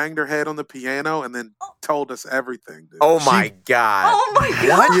fucking banged her head on the piano and then told us everything, dude. Oh my God. Oh my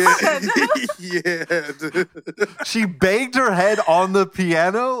God. Yeah, dude. She banged her head on the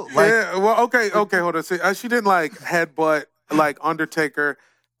piano? Yeah, well, okay, hold on. See, she didn't like headbutt like Undertaker,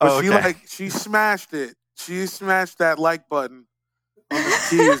 but she smashed it. She smashed that like button on the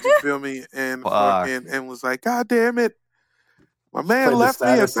keys, you feel me? And and was like, God damn it. My man left me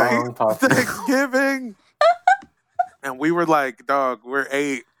at Thanksgiving. And we were like, dog, we're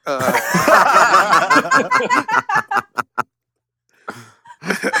 8. I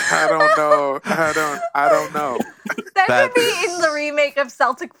don't know. That could be in the remake of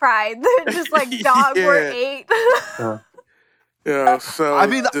Celtic Pride. They're just like, dog, we're 8. Yeah, so I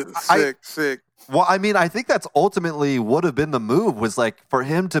mean, sick. Well, I mean, I think that's ultimately would have been the move, was like for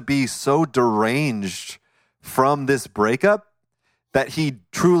him to be so deranged from this breakup that he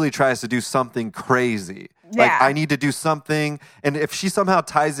truly tries to do something crazy. Yeah. Like, I need to do something. And if she somehow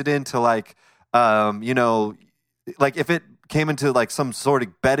ties it into like, you know, like if it came into like some sort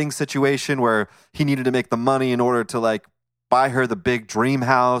of betting situation where he needed to make the money in order to like buy her the big dream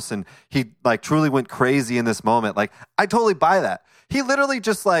house, and he like truly went crazy in this moment, like I totally buy that. He literally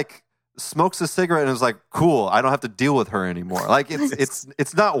just like smokes a cigarette and is like, cool, I don't have to deal with her anymore. Like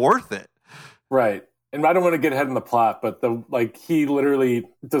it's not worth it. Right. And I don't want to get ahead in the plot, but he literally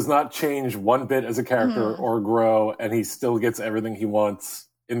does not change one bit as a character or grow, and he still gets everything he wants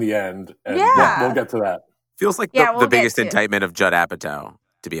in the end. And we'll get to that. Feels like the biggest indictment of Judd Apatow,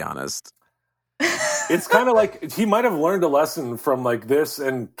 to be honest. It's kind of like he might have learned a lesson from like this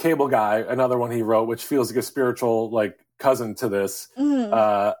and Cable Guy, another one he wrote, which feels like a spiritual like cousin to this.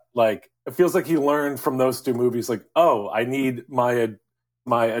 Like it feels like he learned from those two movies. Like, oh, I need my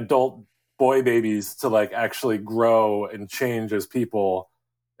adult boy babies to like actually grow and change as people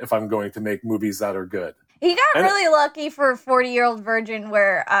if I'm going to make movies that are good. He got really lucky for 40-Year-Old Virgin,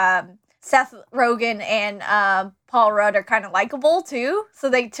 where Seth Rogen and Paul Rudd are kind of likable too. So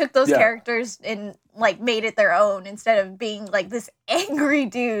they took those characters and like made it their own instead of being like this angry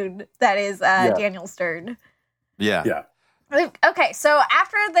dude that is Daniel Stern. Yeah. Okay, so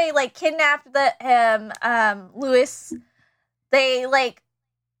after they like kidnapped Lewis, they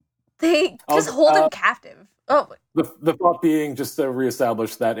just hold him captive. Oh, the thought being just to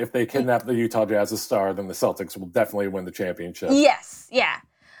reestablish that if they kidnap the Utah Jazz's star, then the Celtics will definitely win the championship. Yes, yeah.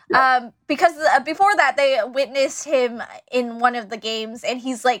 Because before that, they witnessed him in one of the games, and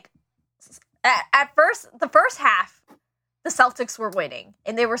he's like, at first, the first half, the Celtics were winning,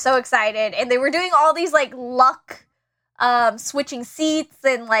 and they were so excited, and they were doing all these like luck, switching seats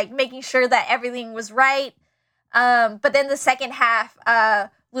and like making sure that everything was right. But then the second half,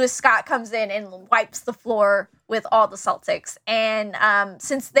 Lewis Scott comes in and wipes the floor with all the Celtics, and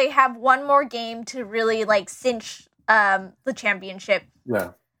since they have one more game to really like cinch the championship,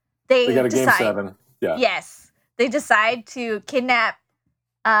 they got a decide, game 7. Yeah. Yes, they decide to kidnap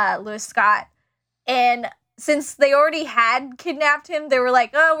Lewis Scott, and since they already had kidnapped him, they were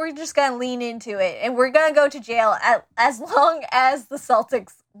like, "Oh, we're just gonna lean into it, and we're gonna go to jail as long as the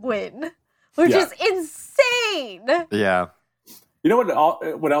Celtics win," which is insane. Yeah. You know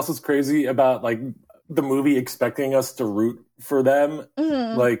what else is crazy about like the movie expecting us to root for them?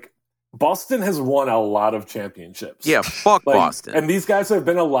 Like Boston has won a lot of championships. Yeah, fuck Boston. And these guys have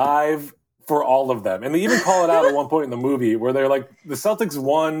been alive for all of them. And they even call it out at one point in the movie where they're like, the Celtics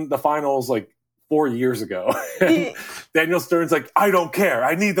won the finals like 4 years ago. And Daniel Stern's like, I don't care.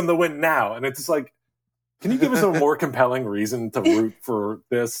 I need them to win now. And it's just like, can you give us a more compelling reason to root for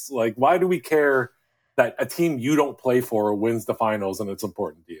this? Like, why do we care that a team you don't play for wins the finals and it's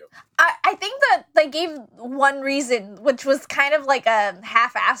important to you? I think that they gave one reason, which was kind of like a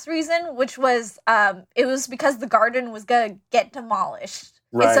half-assed reason, which was it was because the Garden was going to get demolished.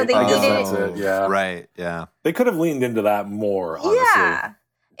 Right. And so they needed that's it. Yeah. Right. Yeah. They could have leaned into that more, honestly. Yeah.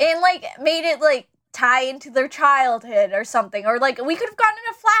 And like made it like tie into their childhood or something. Or like we could have gotten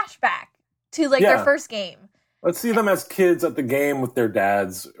a flashback to like their first game. Let's see them as kids at the game with their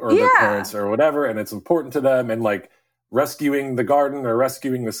dads or their parents or whatever, and it's important to them. And like rescuing the Garden or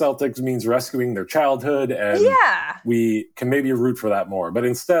rescuing the Celtics means rescuing their childhood, and we can maybe root for that more. But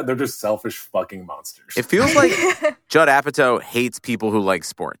instead, they're just selfish fucking monsters. It feels like Judd Apatow hates people who like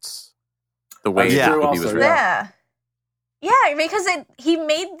sports. The way he was written. Yeah, because he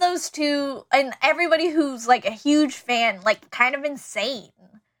made those two, and everybody who's like a huge fan, like kind of insane.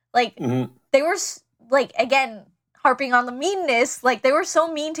 Like they were. Like, again, harping on the meanness, like, they were so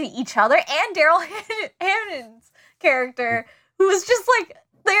mean to each other, and Daryl Hannon's character, who was just, like,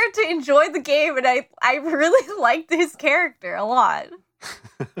 there to enjoy the game, and I really liked his character a lot.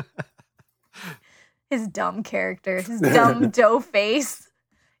 His dumb character, his dumb dough face.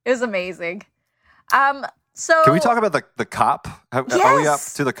 It was amazing. So can we talk about the cop? Are we up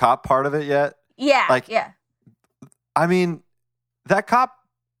to the cop part of it yet? Yeah, I mean, that cop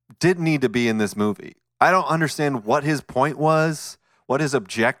didn't need to be in this movie. I don't understand what his point was, what his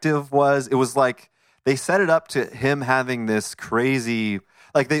objective was. It was like they set it up to him having this crazy,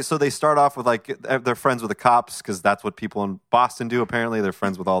 like they start off with like they're friends with the cops because that's what people in Boston do. Apparently, they're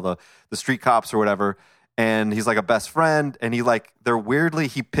friends with all the street cops or whatever. And he's like a best friend, and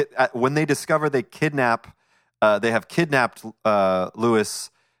when they discover they have kidnapped Lewis.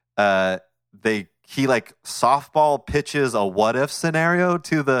 He like softball pitches a what if scenario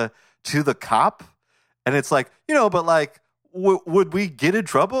to the cop. And it's like, but like, would we get in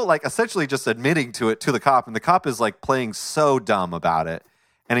trouble? Like essentially just admitting to it to the cop, and the cop is like playing so dumb about it.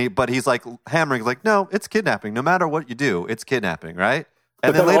 And he's like hammering, like, no, it's kidnapping. No matter what you do, it's kidnapping, right?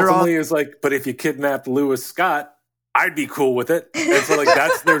 And But then later ultimately on, is like, but if you kidnapped Lewis Scott, I'd be cool with it. And so like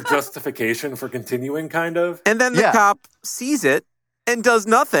that's their justification for continuing, kind of. And then the Yeah. cop sees it and does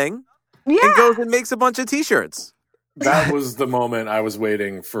nothing and Yeah. goes and makes a bunch of T-shirts. That was the moment I was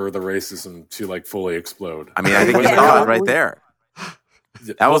waiting for the racism to like fully explode. I mean, I think you Yeah. saw it right there.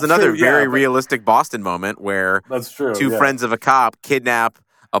 That was Well, another true, yeah, very but realistic Boston moment where That's true. two yeah. friends of a cop kidnap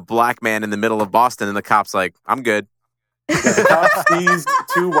a black man in the middle of Boston, and the cop's like, I'm good. The cop sees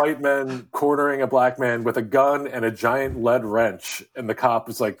two white men cornering a black man with a gun and a giant lead wrench, and the cop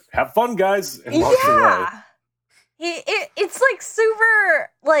is like, "Have fun, guys," and walks away. Yeah. It's like super,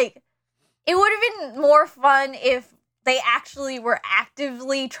 like, it would have been more fun if they actually were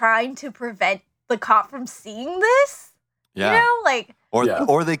actively trying to prevent the cop from seeing this. yeah, You know, like,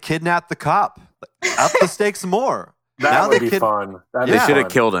 or they kidnap the cop. Up the stakes more. That Now would they be kid- fun. That'd They be should have fun.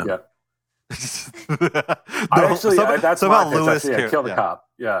 killed him. Yeah. No, I actually, that's somehow my pitch, Lewis actually, cared- kill the yeah. cop.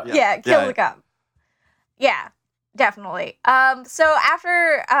 Yeah. yeah, kill Yeah. the cop. Yeah, definitely. So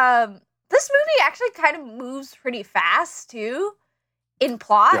after, this movie actually kind of moves pretty fast, too, in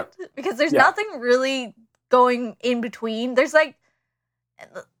plot, because there's Yeah. nothing really going in between. There's, like,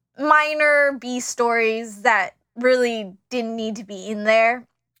 minor B stories that really didn't need to be in there.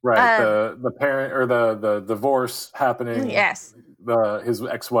 Right. The parent or the divorce happening. Yes. His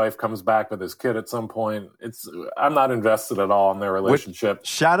ex-wife comes back with his kid at some point. I'm not invested at all in their relationship.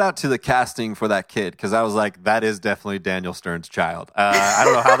 Shout out to the casting for that kid, because I was like, that is definitely Daniel Stern's child. I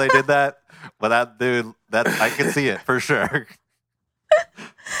don't know how they did that, but that dude, I can see it for sure.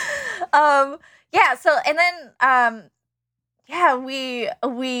 Yeah, so and then yeah, we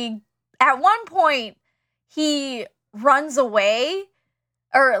at one point he runs away,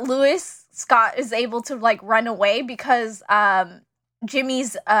 or Lewis Scott is able to like run away because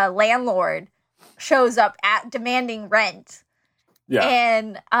Jimmy's landlord shows up demanding rent. Yeah.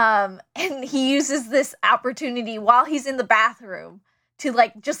 And he uses this opportunity while he's in the bathroom to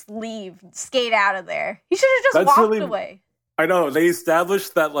like just leave, skate out of there. He should have just That's walked really- away. I know they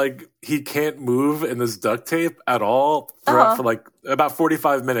established that like he can't move in this duct tape at all throughout for like about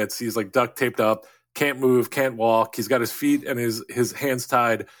 45 minutes. He's like duct taped up, can't move, can't walk. He's got his feet and his hands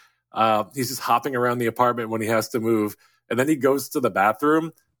tied. He's just hopping around the apartment when he has to move, and then he goes to the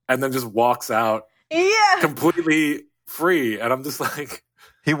bathroom and then just walks out Yeah. completely free. And I'm just like,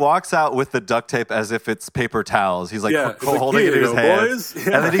 He walks out with the duct tape as if it's paper towels. He's like yeah, it's like, holding it "Here in you his go, hands. boys."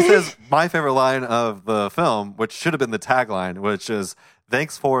 And then he says my favorite line of the film, which should have been the tagline, which is,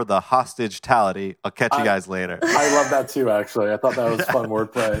 "Thanks for the hostage-tality. I'll catch you guys later." I love that too, actually. I thought that was fun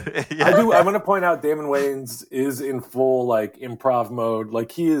wordplay. Yeah. I'm going to point out Damon Wayans is in full like improv mode.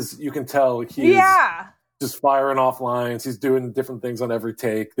 Like he is, you can tell he is Yeah. just firing off lines. He's doing different things on every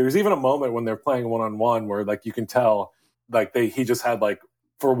take. There's even a moment when they're playing one-on-one where like you can tell like he just had like,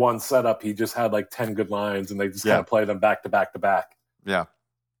 for one setup, he just had like 10 good lines and they just kind of play them back to back to back. Yeah.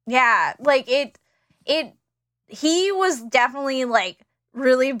 Yeah, like he was definitely like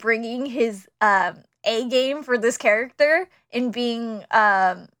really bringing his A game for this character and being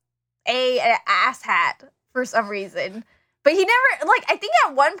an asshat for some reason. But he never, like, I think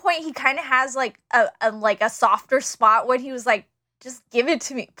at one point he kind of has like a softer spot when he was like, just give it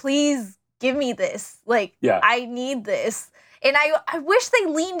to me, please give me this, like, Yeah. I need this. And I wish they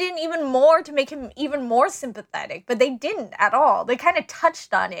leaned in even more to make him even more sympathetic, but they didn't at all. They kind of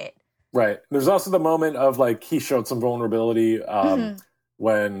touched on it. Right. There's also the moment of like he showed some vulnerability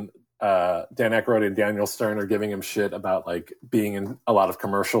when Dan Aykroyd and Daniel Stern are giving him shit about like being in a lot of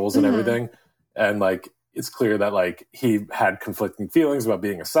commercials and everything. And like it's clear that like he had conflicting feelings about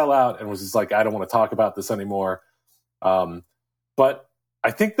being a sellout and was just like, I don't want to talk about this anymore. But I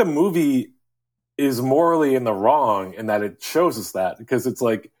think the movie is morally in the wrong in that it shows us that, because it's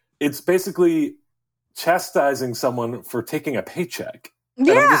like it's basically chastising someone for taking a paycheck.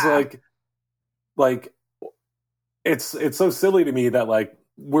 Yeah. And I'm just like it's so silly to me that like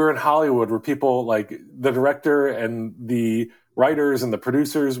we're in Hollywood where people like the director and the writers and the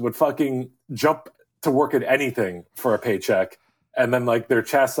producers would fucking jump to work at anything for a paycheck, and then like they're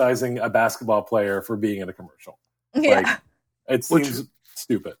chastising a basketball player for being in a commercial. Yeah. Like it seems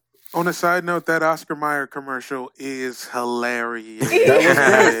stupid. On a side note, that Oscar Mayer commercial is hilarious. That was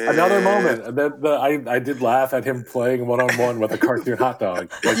great. Another moment. I did laugh at him playing one-on-one with a cartoon hot dog.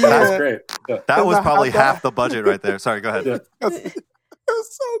 Like, that was great. Yeah. That was the probably hot dog. half the budget right there. Sorry, go ahead. Yeah. It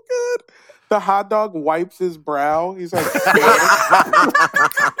was so good. The hot dog wipes his brow. He's like,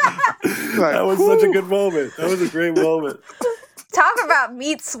 like, That was such a good moment. That was a great moment. Talk about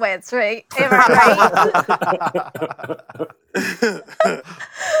meat sweats, right? Am I right?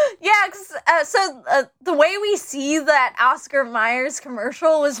 Yeah, so the way we see that Oscar Myers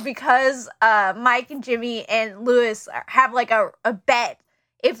commercial was because Mike and Jimmy and Lewis have like a bet.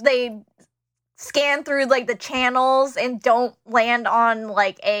 If they scan through like the channels and don't land on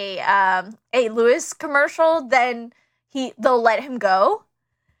like a Lewis commercial, then they'll let him go.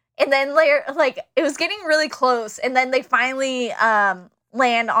 And then later, like, it was getting really close, and then they finally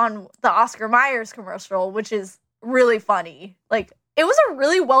land on the Oscar Myers commercial, which is really funny. Like, it was a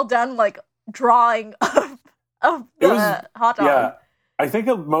really well done like drawing of the hot dog. Yeah, I think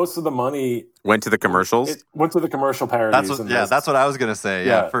most of the money Went to the commercials. It went to the commercial parodies. That's what I was gonna say.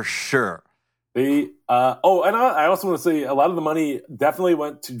 Yeah, for sure. And I also want to say a lot of the money definitely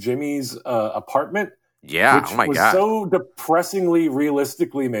went to Jimmy's apartment. Yeah, which oh my was God. so depressingly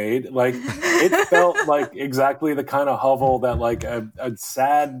realistically made. Like, it felt like exactly the kind of hovel that like a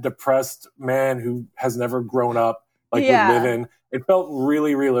sad, depressed man who has never grown up would live in. It felt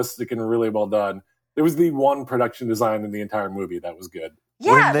really realistic and really well done. It was the one production design in the entire movie that was good.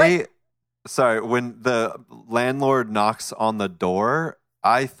 Yeah, when the landlord knocks on the door,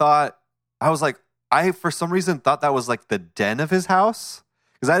 I for some reason thought that was like the den of his house.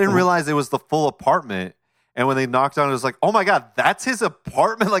 Because I didn't realize it was the full apartment. And when they knocked on it, was like, oh my God, that's his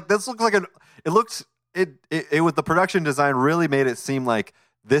apartment? Like, this looks like it with the production design really made it seem like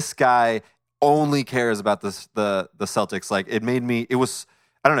this guy only cares about the Celtics. Like, it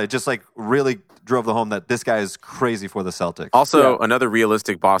just like really drove the home that this guy is crazy for the Celtics. Also, another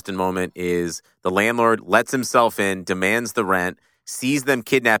realistic Boston moment is the landlord lets himself in, demands the rent, sees them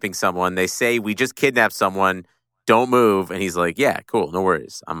kidnapping someone. They say, we just kidnapped someone. Don't move. And he's like, yeah, cool. No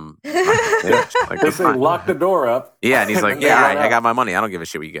worries. They say, lock the door up. Yeah. And he's like, yeah, right, I got my money. I don't give a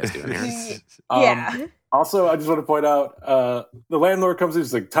shit what you guys do in here. Yeah. Also, I just want to point out, the landlord comes in,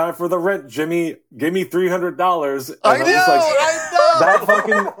 he's like, time for the rent, Jimmy. Give me $300. I know. That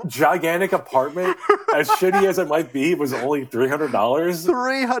fucking gigantic apartment, as shitty as it might be, was only $300.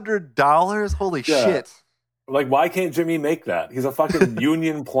 $300? Holy shit. Like, why can't Jimmy make that? He's a fucking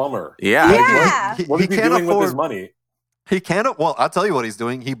union plumber. Yeah. What is he doing with his money? He can't. Well, I'll tell you what he's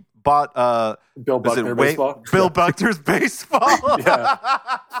doing. He bought Bill Buckner baseball. Bill Buckner's baseball. Yeah.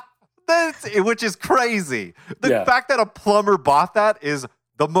 Which is crazy. The fact that a plumber bought that is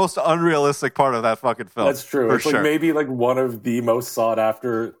the most unrealistic part of that fucking film. That's true. It's like maybe like one of the most sought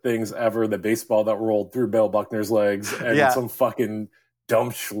after things ever. The baseball that rolled through Bill Buckner's legs, and some fucking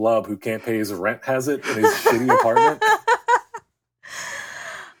dumb schlub who can't pay his rent has it in his shitty apartment.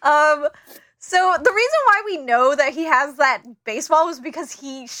 So the reason why we know that he has that baseball was because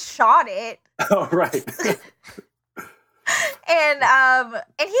he shot it. Oh, right. And he has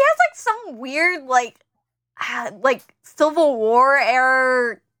like some weird like Civil War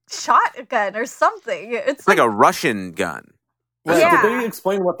era shotgun or something. It's like a Russian gun. Did they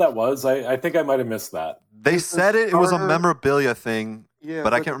explain what that was? I think I might have missed that. They said it was a memorabilia thing,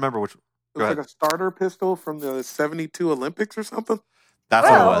 but I can't remember which. It was like a starter pistol from the 72 Olympics or something. That's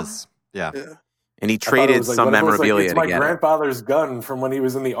what it was. Yeah. And he traded some memorabilia it's to my get grandfather's gun from when he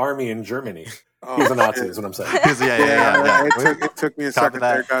was in the army in Germany. He's a Nazi, is what I'm saying. Yeah. It took me a second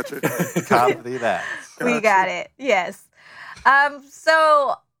there. Gotcha. Copy that. We got it. Yes.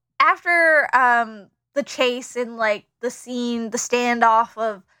 So after the chase and like the standoff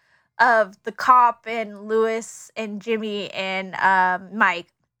of the cop and Lewis and Jimmy and Mike,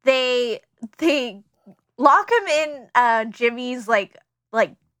 they lock him in Jimmy's like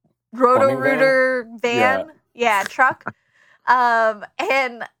Roto-Rooter van, truck,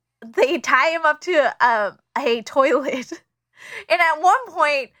 and they tie him up to a toilet. And at one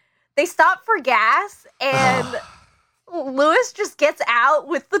point, they stop for gas, and Lewis just gets out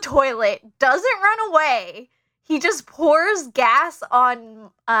with the toilet, doesn't run away. He just pours gas on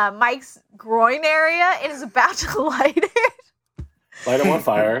Mike's groin area and is about to light it. Light him on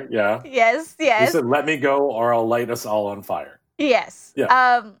fire, yeah. Yes. He said, let me go or I'll light us all on fire. Yes.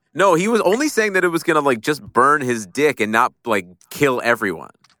 Yeah. No, he was only saying that it was going to like just burn his dick and not like kill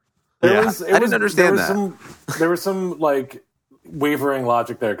everyone. I didn't understand that. There was some like wavering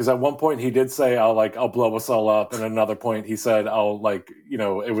logic there, because at one point he did say, I'll blow us all up, and at another point he said,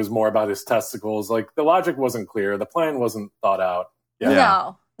 it was more about his testicles. Like, the logic wasn't clear, the plan wasn't thought out.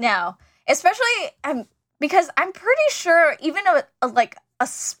 No, especially because I'm pretty sure even a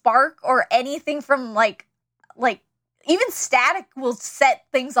spark or anything from like even static will set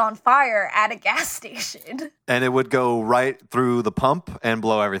things on fire at a gas station. And it would go right through the pump and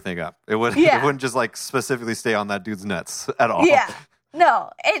blow everything up. It wouldn't just like specifically stay on that dude's nuts at all. Yeah. No,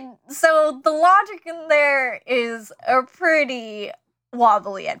 and so the logic in there is a pretty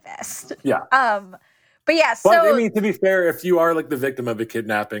wobbly at best. Yeah. But yeah, so But I mean, to be fair, if you are like the victim of a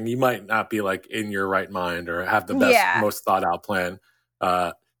kidnapping, you might not be like in your right mind or have the best, Yeah. most thought out plan.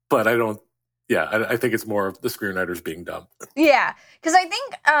 But I don't. Yeah, I think it's more of the screenwriters being dumb. yeah, because I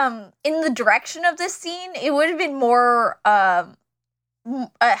think in the direction of this scene, it would have been more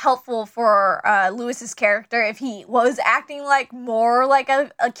helpful for Lewis's character if he was acting like more like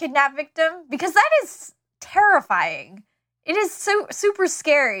a kidnap victim, because that is terrifying. It is so super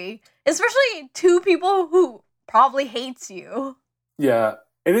scary, especially two people who probably hates you. Yeah,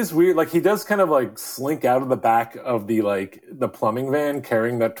 it is weird. Like he does kind of like slink out of the back of the plumbing van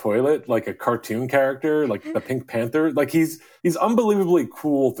carrying that toilet like a cartoon character, like the Pink Panther. Like he's unbelievably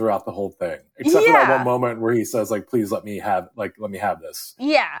cool throughout the whole thing, except for that Yeah. one moment where he says like, "Please let me have this."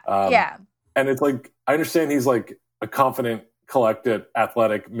 Yeah, yeah, And it's like I understand he's like a confident, collected,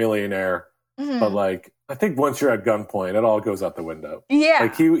 athletic millionaire, Mhm. but like I think once you're at gunpoint, it all goes out the window. yeah.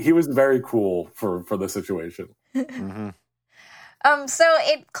 Like he was very cool for the situation. Mm-hmm. So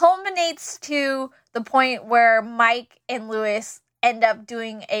it culminates to the point where Mike and Lewis end up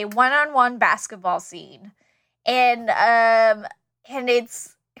doing a one-on-one basketball scene, and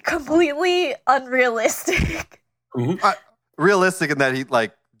it's completely unrealistic. Realistic in that he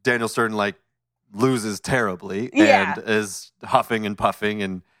like Daniel Stern like loses terribly Yeah. and is huffing and puffing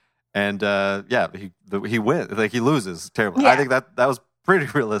and he wins, like he loses terribly. Yeah. I think that was pretty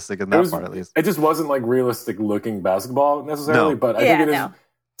realistic in that part at least. It just wasn't like realistic looking basketball necessarily, No. but I think it is. no.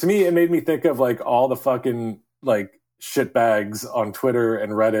 To me, it made me think of like all the fucking like shitbags on Twitter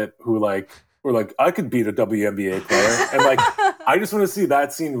and Reddit who like were like, I could beat a WNBA player, and like I just want to see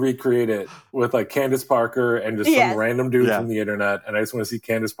that scene recreated with like Candace Parker and just Yes. some random dude Yeah. from the internet, and I just want to see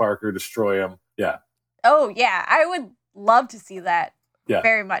Candace Parker destroy him. Yeah, Oh yeah, I would love to see that. Yeah.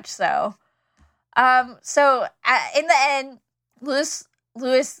 Very much so. So in the end, Lewis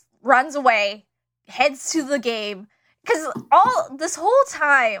runs away, heads to the game, because all this whole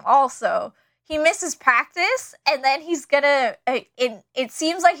time also he misses practice, and then he's gonna. It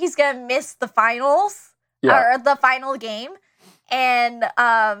seems like he's gonna miss the finals yeah. or the final game, and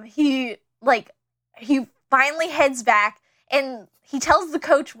he finally heads back and he tells the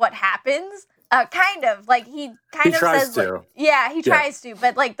coach what happens. Kind of like he tries says, to. like, yeah, he tries to,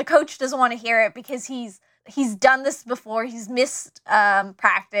 but like the coach doesn't want to hear it because he's done this before. He's missed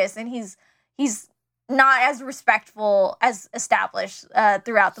practice, and he's not as respectful as established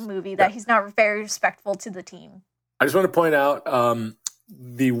throughout the movie. That he's not very respectful to the team. I just want to point out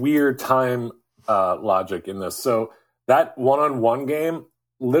the weird time logic in this. So that one-on-one game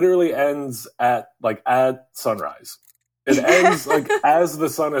literally ends at sunrise. It ends like as the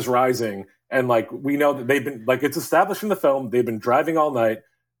sun is rising, and like we know that they've been like it's established in the film. They've been driving all night.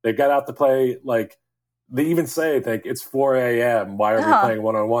 They got out to play. Like they even say, I think it's 4 a.m. Why are we playing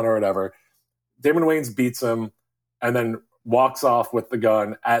one-on-one or whatever? Damon Wayans beats him and then walks off with the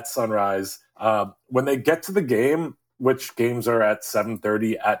gun at sunrise. When they get to the game, which games are at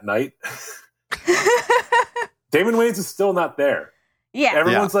 7:30 at night, Damon Wayans is still not there. Yeah.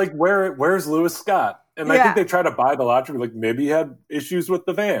 Everyone's like, where's Lewis Scott? And I Yeah. think they try to buy the logic, like maybe he had issues with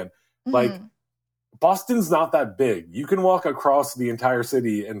the van. Like Mhm. Boston's not that big. You can walk across the entire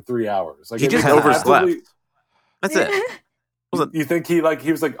city in 3 hours. Like He it just was overslept. absolutely- That's it. You think he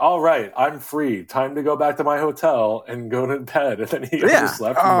was like, all right, I'm free. Time to go back to my hotel and go to bed. And then he Yeah.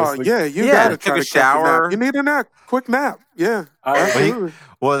 overslept. and Oh missed the- yeah, you Yeah, gotta took try a to catch nap. shower. You need a nap, quick nap. Yeah, absolutely.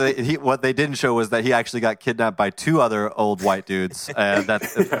 What they didn't show was that he actually got kidnapped by two other old white dudes. Yeah,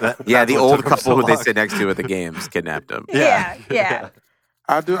 That's the what old took him couple so who they long. sit next to at the games kidnapped him. Yeah.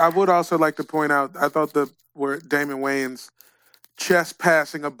 I would also like to point out. I thought where Damon Wayans chest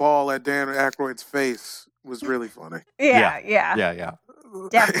passing a ball at Dan Aykroyd's face was really funny. Yeah. Yeah.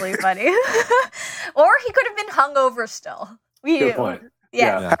 Definitely funny. Or he could have been hungover still. Good point.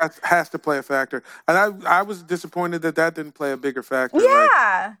 Yeah. Has to play a factor. And I was disappointed that didn't play a bigger factor. Like,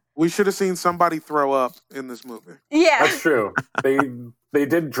 Yeah. we should have seen somebody throw up in this movie. Yeah. That's true. They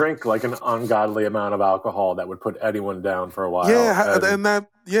did drink like an ungodly amount of alcohol that would put anyone down for a while. Yeah, And-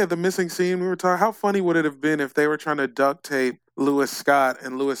 the missing scene we were talking. How funny would it have been if they were trying to duct tape Lewis Scott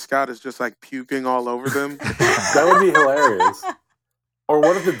and Lewis Scott is just like puking all over them? That would be hilarious. Or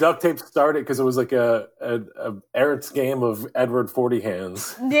what if the duct tape started because it was like a Eric's game of Edward 40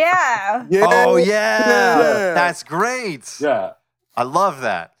 hands? Yeah. Oh yeah. Yeah. That's great. Yeah, I love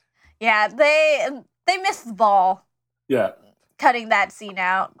that. Yeah. They missed the ball yeah. cutting that scene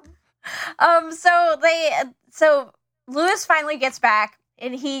out. So Lewis finally gets back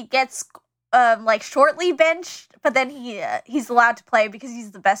and he gets like shortly benched, but then he's allowed to play because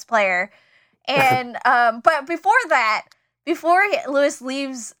he's the best player. And but before that, before Lewis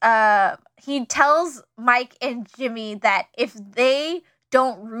leaves, he tells Mike and Jimmy that if they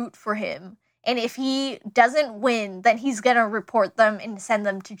don't root for him and if he doesn't win, then he's gonna report them and send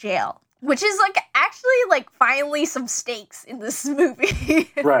them to jail. Which is like actually like finally some stakes in this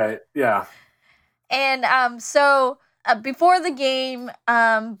movie. Right. Yeah. And so before the game,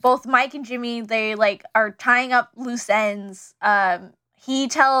 both Mike and Jimmy, they like are tying up loose ends. And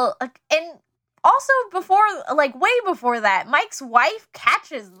also before, like way before that, Mike's wife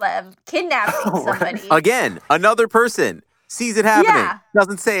catches them kidnapping somebody. Again, another person sees it happening, Yeah.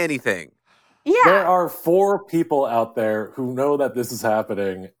 doesn't say anything. Yeah. There are 4 people out there who know that this is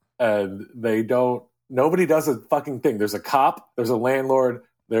happening, and nobody does a fucking thing. There's a cop, there's a landlord,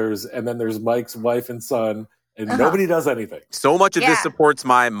 and then there's Mike's wife and son, and nobody does anything. So much of this Yeah. supports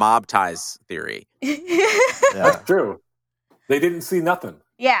my mob ties theory. Yeah. That's true. They didn't see nothing.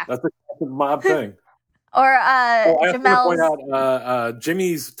 Yeah. That's a classic mob thing. Or I have to Jamel's. point out,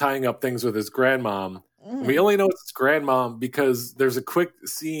 Jimmy's tying up things with his grandmom. We only know it's his grandmom because there's a quick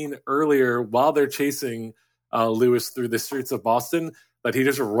scene earlier while they're chasing Lewis through the streets of Boston that he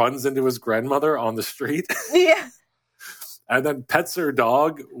just runs into his grandmother on the street Yeah. and then pets her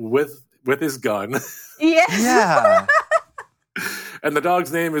dog with his gun. Yes. Yeah. And the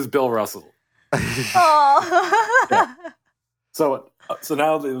dog's name is Bill Russell. Oh. Yeah. So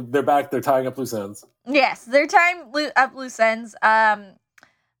now they're back. They're tying up loose ends. Yes, they're tying up loose ends.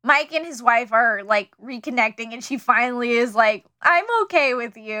 Mike and his wife are like reconnecting, and she finally is like, "I'm okay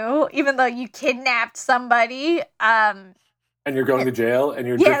with you, even though you kidnapped somebody." And you're going to jail, and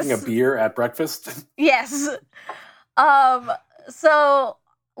you're Yes. drinking a beer at breakfast. Yes. So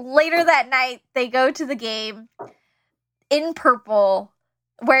later that night, they go to the game in purple,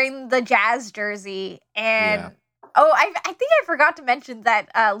 wearing the Jazz jersey, and Yeah. I think I forgot to mention that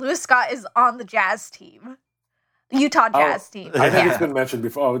Lewis Scott is on the Jazz team, Utah Jazz team. I think Yeah. it's been mentioned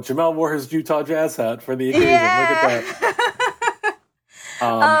before. Oh, Jamel wore his Utah Jazz hat for the occasion. Look at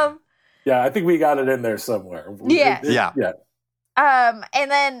that. Yeah, I think we got it in there somewhere. Yeah. Yeah.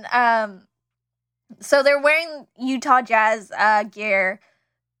 And then, so they're wearing Utah Jazz gear.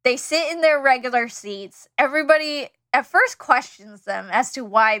 They sit in their regular seats. Everybody at first questions them as to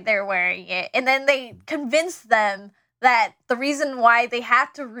why they're wearing it. And then they convince them that the reason why they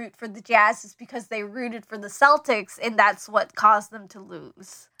have to root for the Jazz is because they rooted for the Celtics, and that's what caused them to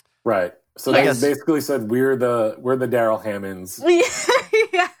lose. Right. So I they guess- basically said we're the Daryl Hammonds.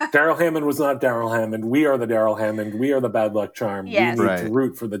 Yeah. Daryl Hammond was not Daryl Hammond. We are the Daryl Hammond. We are the bad luck charm. Yes. We need Right. to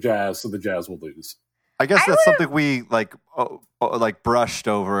root for the Jazz, so the Jazz will lose. I guess I that's something we like brushed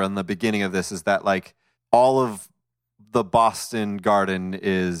over in the beginning of this, is that like all of the Boston Garden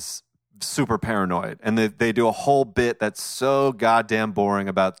is super paranoid, and they do a whole bit that's so goddamn boring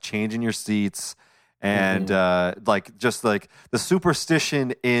about changing your seats, and like just like the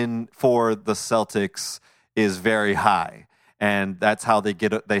superstition in for the Celtics is very high, and that's how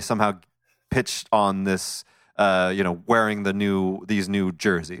they somehow pitched on this wearing these new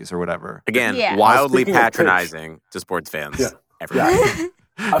jerseys or whatever. Again, Yeah. wildly Speaking of pitch. patronizing to sports fans. Yeah. everywhere. Yeah.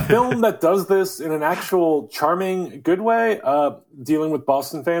 A film that does this in an actual charming, good way, dealing with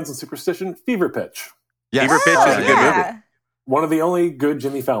Boston fans and superstition, Fever Pitch. Yes. Fever Pitch is a good movie. One of the only good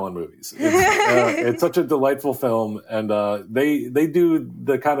Jimmy Fallon movies. It's such a delightful film, and they do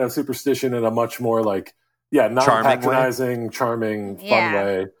the kind of superstition in a much more like, non-patronizing, charming, fun Yeah.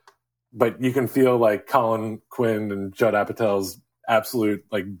 way. But you can feel like Colin Quinn and Judd Apatow's absolute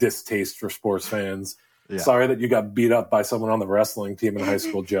like distaste for sports fans. Yeah. Sorry that you got beat up by someone on the wrestling team in high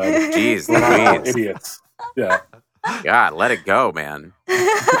school, Judd. Jeez, We're not all Louise. idiots. Yeah. God, let it go, man.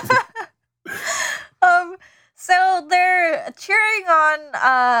 So they're cheering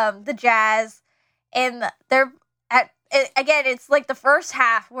on the Jazz, and they're again, it's like the first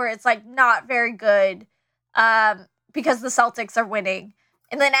half where it's like not very good because the Celtics are winning.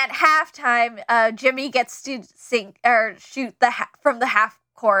 And then at halftime, Jimmy gets to shoot from the half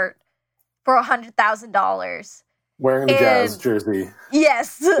court for $100,000. Wearing the Jazz jersey.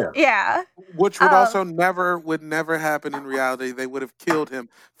 Yes, yeah. Which would would never happen in reality. They would have killed him.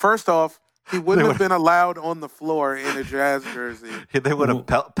 First off, he wouldn't have been allowed on the floor in a Jazz jersey. They would have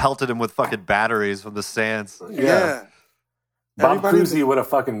pelted him with fucking batteries from the stands. Yeah. Bob Everybody- Cousy would have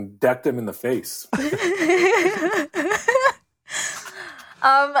fucking decked him in the face. It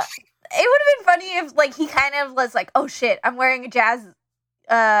would have been funny if like he kind of was like, "Oh shit, I'm wearing a Jazz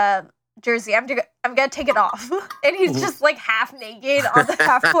jersey. I'm gonna take it off," and he's just like half naked on the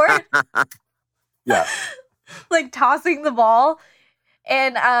half court, Yeah. like tossing the ball.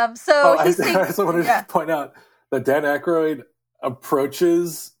 And so I he sings. also wanted Yeah. to point out that Dan Aykroyd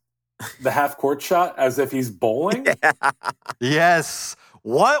approaches the half court shot as if he's bowling. Yes.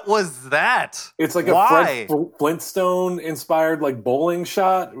 What was that? It's like Why? a Fred Flintstone inspired like bowling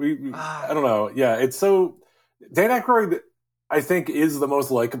shot. I don't know. Yeah, it's so Dan Aykroyd, I think, is the most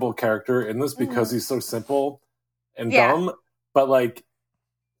likable character in this because he's so simple and Yeah. dumb. But like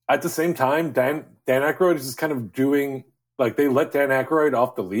at the same time, Dan Aykroyd is just kind of doing like they let Dan Aykroyd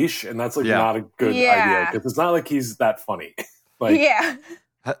off the leash, and that's like Yeah. not a good Yeah. idea because it's not like he's that funny. Like Yeah.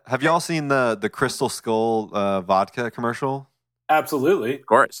 Have y'all seen the Crystal Skull vodka commercial? absolutely. Of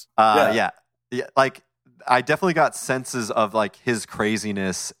course. Yeah. Like I definitely got senses of like his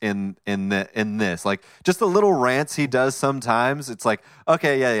craziness in this. Like just the little rants he does sometimes. It's like,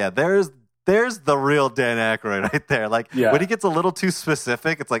 okay, yeah. There's the real Dan Aykroyd right there. Like Yeah. when he gets a little too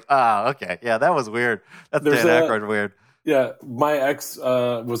specific, it's like, okay, yeah, that was weird. That's There's Dan Aykroyd weird. Yeah, my ex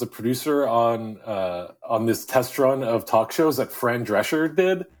was a producer on this test run of talk shows that Fran Drescher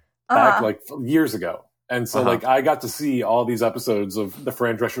did back Uh-huh. like years ago. And so like I got to see all these episodes of the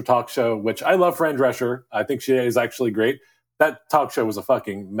Fran Drescher talk show, which I love Fran Drescher. I think she is actually great. That talk show was a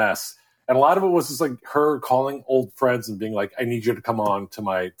fucking mess. And a lot of it was just like her calling old friends and being like, I need you to come on to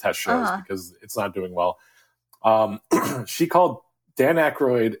my test shows because it's not doing well. She called Dan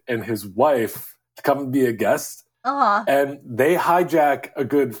Aykroyd and his wife to come and be a guest. And they hijack a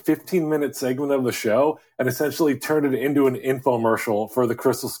good 15-minute segment of the show and essentially turn it into an infomercial for the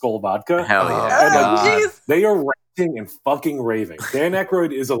Crystal Skull vodka. Hell yeah. And, like, Oh, jeez. they are ranting and fucking raving. Dan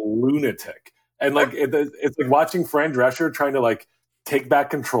Aykroyd is a lunatic. And like it's like watching Fran Drescher trying to like take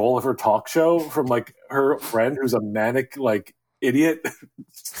back control of her talk show from like her friend who's a manic like idiot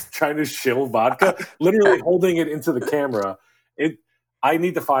trying to shill vodka, literally holding it into the camera. I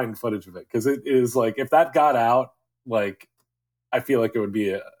need to find footage of it because it is like if that got out, like I feel like it would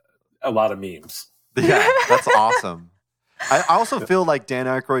be a lot of memes. Yeah, that's awesome. I also feel like Dan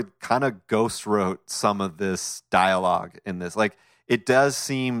Aykroyd kind of ghost wrote some of this dialogue in this. Like it does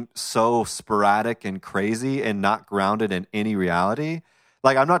seem so sporadic and crazy and not grounded in any reality.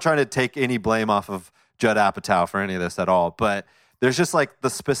 Like I'm not trying to take any blame off of Judd Apatow for any of this at all, but there's just like the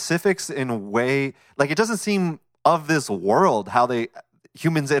specifics in a way, like it doesn't seem of this world how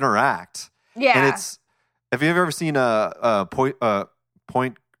humans interact. Yeah. And have you ever seen a Point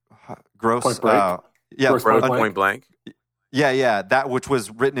Gross? Point Break? Yeah, Gross Point Blank? Point blank. yeah, that which was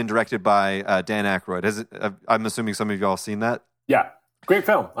written and directed by Dan Aykroyd. I'm assuming some of y'all seen that. Yeah. Great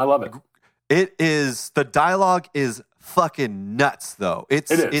film. I love it. It is, the dialogue is fucking nuts though. It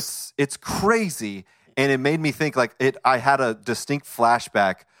is. It's crazy, and it made me think like I had a distinct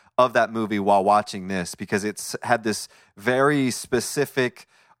flashback of that movie while watching this because it's had this very specific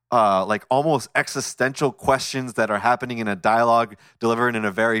like almost existential questions that are happening in a dialogue delivered in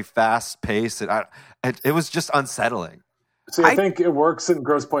a very fast pace. It was just unsettling. See, I think it works in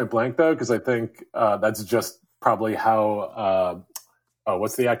Gross Point Blank though, because I think that's just probably how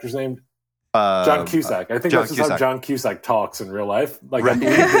what's the actor's name? John Cusack. I think John that's just how Cusack. John Cusack talks in real life. Like Right. I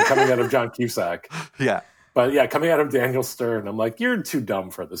believe it coming out of John Cusack. Yeah. But yeah, coming out of Daniel Stern, I'm like, you're too dumb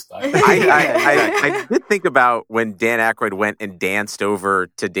for this dialogue. I did think about when Dan Aykroyd went and danced over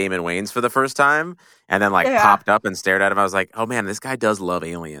to Damon Wayans for the first time and then like popped up and stared at him. I was like, oh man, this guy does love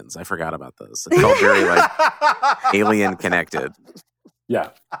aliens. I forgot about this. It felt very like alien connected. Yeah.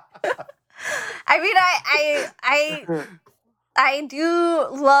 I mean, I do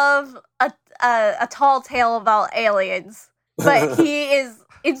love a tall tale about aliens, but he is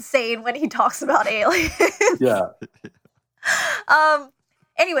insane when he talks about aliens. Yeah.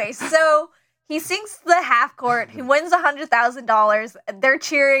 Anyway, so he sinks the half court. He wins $100,000. They're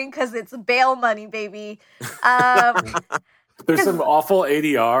cheering because it's bail money, baby. There's some awful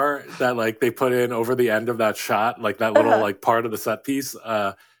ADR that like they put in over the end of that shot, like that little like part of the set piece,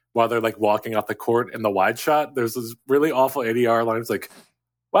 while they're like walking off the court in the wide shot. There's this really awful ADR line. It's like,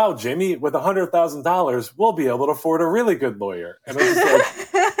 wow, Jimmy, with $100,000, we'll be able to afford a really good lawyer. And it's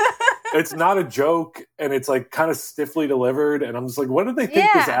just like, it's not a joke, and it's like kind of stiffly delivered. And I'm just like, what did they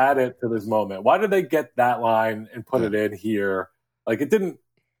think was added to this moment? Why did they get that line and put it in here? Like, it didn't.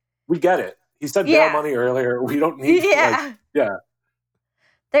 We get it. He said bail money earlier. We don't need.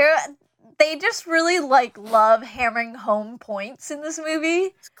 They just really like love hammering home points in this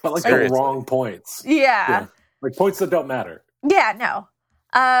movie. But like the wrong points. Yeah. Like points that don't matter. Yeah, no.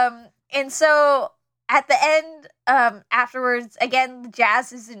 And so at the end, afterwards, again, the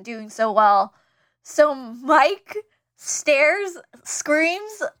Jazz isn't doing so well. So Mike screams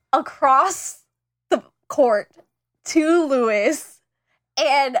across the court to Lewis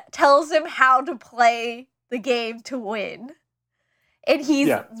and tells him how to play the game to win. and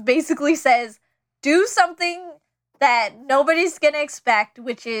he basically says, do something that nobody's gonna expect,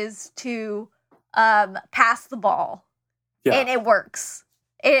 which is to pass the ball. Yeah. And it works.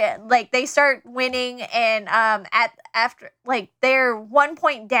 Like they start winning, and after like they're 1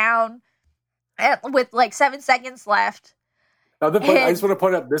 point down with like 7 seconds left. Now, I just want to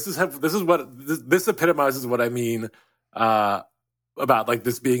point out this epitomizes what I mean about like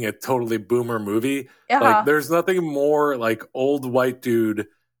this being a totally boomer movie. Like there's nothing more like old white dude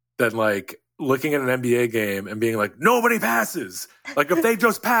than like looking at an NBA game and being like, nobody passes. Like if they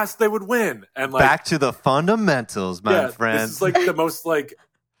just passed, they would win. And like back to the fundamentals, my friend. This is like the most like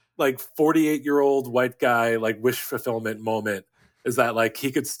 48-year-old white guy like wish fulfillment moment is that like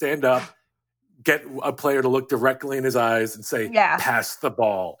he could stand up, get a player to look directly in his eyes and say, pass the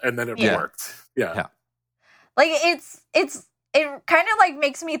ball, and then it worked. Yeah. Like it kind of like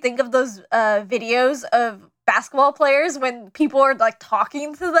makes me think of those videos of basketball players when people are like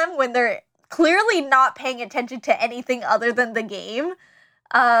talking to them when they're clearly not paying attention to anything other than the game.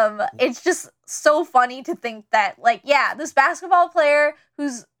 It's just so funny to think that like, this basketball player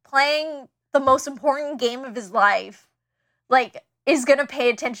who's playing the most important game of his life, like, is going to pay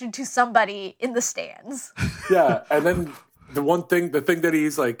attention to somebody in the stands. Yeah. And then the thing that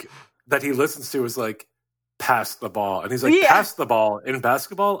he's like, that he listens to is like, pass the ball. And he's like, pass the ball in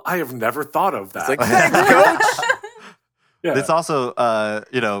basketball? I have never thought of that. It's like, thanks, coach. Yeah. It's also,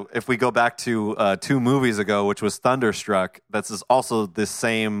 if we go back to 2 movies ago, which was Thunderstruck, that's also the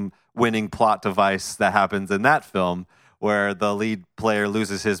same winning plot device that happens in that film, where the lead player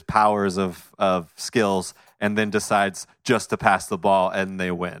loses his powers of skills and then decides just to pass the ball and they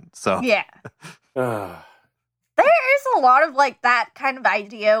win. So yeah. There is a lot of like that kind of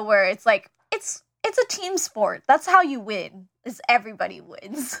idea where it's like, it's a team sport. That's how you win, is everybody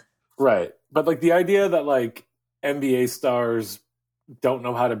wins. Right. But like the idea that like NBA stars don't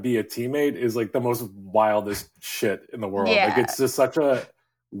know how to be a teammate is like the most wildest shit in the world. Yeah. Like it's just such a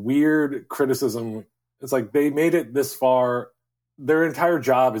weird criticism. It's like they made it this far. Their entire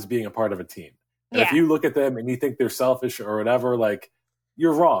job is being a part of a team. And if you look at them and you think they're selfish or whatever, like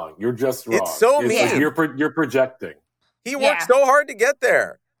you're wrong. You're just wrong. It's so mean. Like you're projecting. He worked so hard to get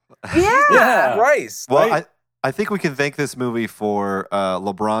there. Yeah. Christ. Well, right? I think we can thank this movie for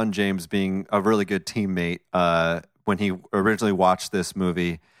LeBron James being a really good teammate when he originally watched this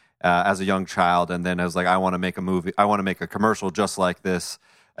movie as a young child, and then I was like, I want to make a movie. I want to make a commercial just like this,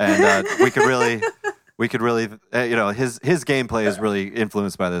 and we could really, his gameplay is really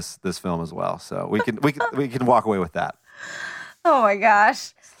influeed by this film as well. So we can walk away with that. Oh my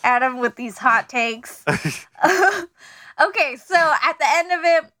gosh, Adam with these hot takes. Okay, so at the end of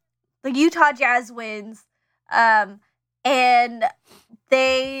it, the Utah Jazz wins. And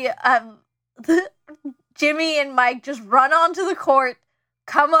they, Jimmy and Mike just run onto the court,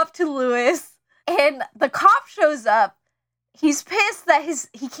 come up to Lewis, and the cop shows up. He's pissed that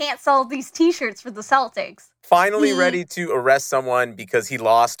he can't sell these t-shirts for the Celtics. Finally ready to arrest someone because he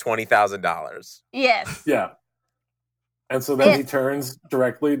lost $20,000. Yes. Yeah. And so then he turns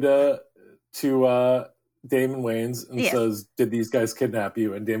directly to Damon Wayans and says, did these guys kidnap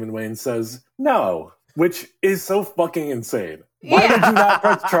you? And Damon Wayans says, no. Which is so fucking insane. Why did you not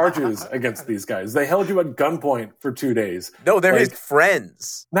press charges against these guys? They held you at gunpoint for 2 days. No, they're his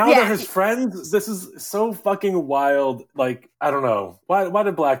friends. Now they're his friends? This is so fucking wild. Like, I don't know. Why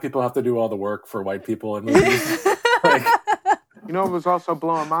did black people have to do all the work for white people in movies? Like, you know what was also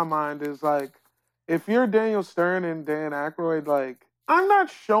blowing my mind is, like, if you're Daniel Stern and Dan Aykroyd, like, I'm not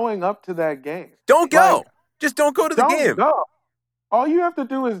showing up to that game. Don't go. Like, just don't go to the game. Go. All you have to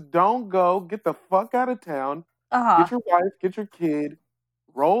do is don't go, get the fuck out of town, get your wife, get your kid,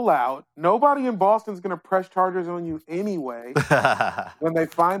 roll out. Nobody in Boston's going to press charges on you anyway. When they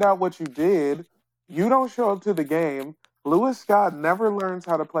find out what you did, you don't show up to the game. Lewis Scott never learns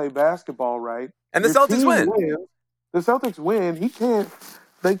how to play basketball right. And the Celtics win. The Celtics win.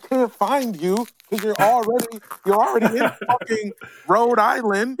 They can't find you because you're already in fucking Rhode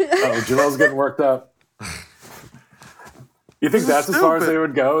Island. Oh, Joel's getting worked up. You think that's as far as they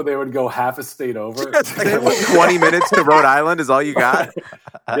would go? They would go half a state over? Like 20 minutes to Rhode Island is all you got?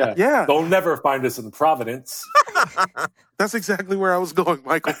 Yeah. They'll never find us in Providence. That's exactly where I was going,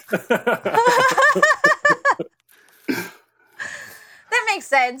 Michael. That makes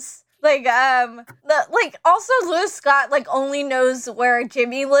sense. Like, also Lewis Scott, like, only knows where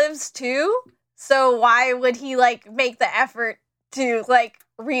Jimmy lives, too. So why would he, like, make the effort to, like,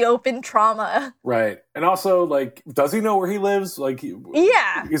 reopen trauma? Right. And also, like, does he know where he lives? Like,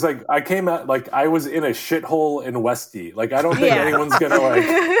 he's like, I came out, like, I was in a shithole in Westy. Like, I don't think anyone's gonna, like,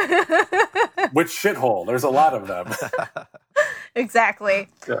 which shithole? There's a lot of them. Exactly.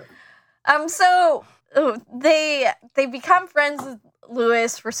 Yeah. So they become friends with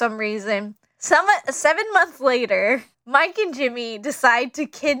Lewis for some reason. 7 months later, Mike and Jimmy decide to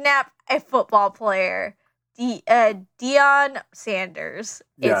kidnap a football player, Deion Sanders.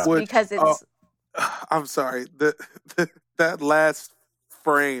 Yeah. Because it's I'm sorry. That last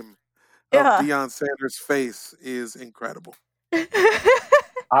frame of Deion Sanders' face is incredible.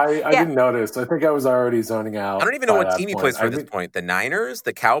 I didn't notice. I think I was already zoning out. I don't even know by what that team he point. plays for at this point. The Niners?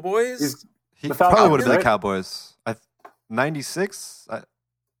 The Cowboys? He The probably Falcons, would have been right? the Cowboys. 96?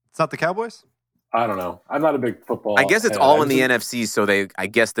 It's not the Cowboys? I don't know. I'm not a big football. I guess it's fan. all in the NFC, so I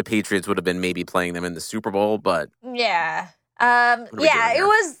guess the Patriots would have been maybe playing them in the Super Bowl, but yeah. are we doing It here?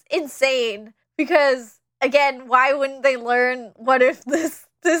 was insane because again, why wouldn't they learn? What if this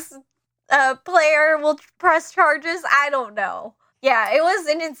player will press charges? I don't know. Yeah, it was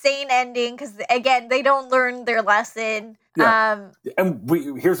an insane ending because again, they don't learn their lesson. Yeah. And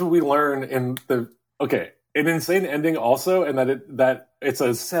here's what we learn in an insane ending also, and that it's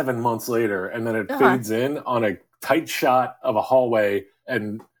a 7 months later, and then it fades in on a tight shot of a hallway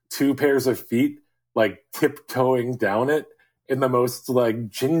and 2 pairs of feet like tiptoeing down it in the most like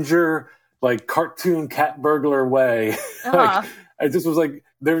ginger, like cartoon cat burglar way. Like, I just was like,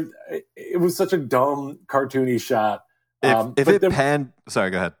 it was such a dumb cartoony shot.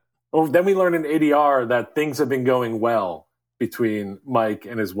 Sorry, go ahead. Oh, then we learn in ADR that things have been going well between Mike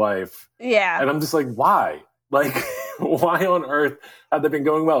and his wife. Yeah. And I'm just like, why? Like, why on earth have they been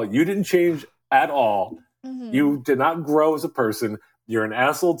going well? You didn't change at all. Mm-hmm. You did not grow as a person. You're an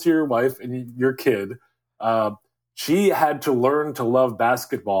asshole to your wife and your kid. She had to learn to love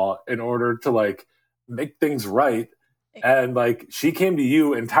basketball in order to like make things right. And like she came to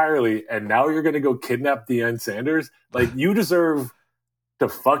you entirely, and now you're going to go kidnap Deion Sanders. Like you deserve to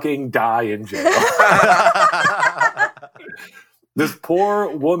fucking die in jail. This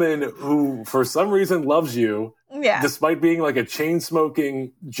poor woman who, for some reason, loves you, despite being like a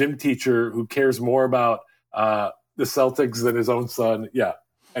chain-smoking gym teacher who cares more about the Celtics than his own son. Yeah.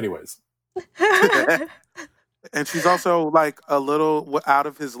 Anyways. And she's also like a little out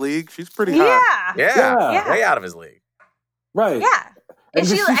of his league. She's pretty hot. Yeah. Way out of his league. Right. Yeah. And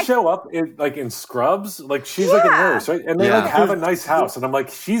does she show up in scrubs? Like she's like a nurse, right? And they like have a nice house. And I'm like,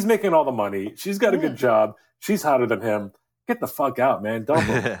 she's making all the money. She's got a good job. She's hotter than him. Get the fuck out, man. Dump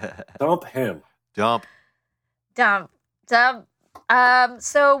him. Dump him. Dump. So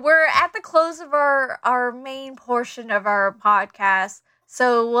we're at the close of our main portion of our podcast.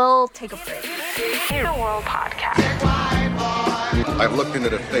 So we'll take a break. In a World Podcast. I've looked into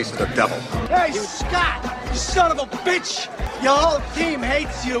the face of the devil. Hey, Scott, you son of a bitch! Your whole team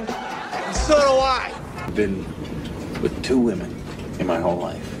hates you, and so do I. I've been with 2 women in my whole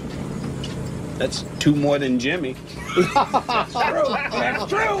life. That's 2 more than Jimmy. That's true. That's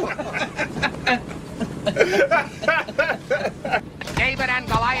true. David and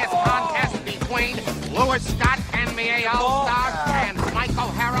Goliath contest between Lewis Scott and the All-Stars and Mike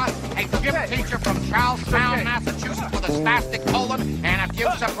O'Hara, a gym teacher from Charlestown, Massachusetts with a spastic colon and a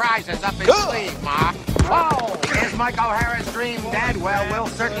few surprises up his sleeve, Ma. Oh, is Mike O'Hara's dream dead? Well, we'll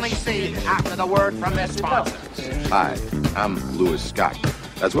certainly see after the word from this sponsor. Hi, I'm Lewis Scott,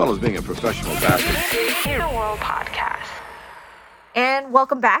 as well as being a professional basketball. In a World Podcast. And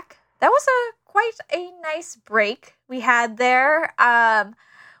welcome back. That was quite a nice break we had there.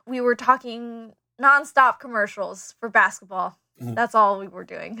 We were talking nonstop commercials for basketball. That's all we were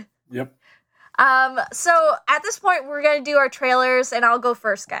doing. Yep. So at this point, we're going to do our trailers, and I'll go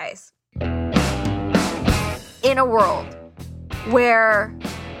first, guys. In a world where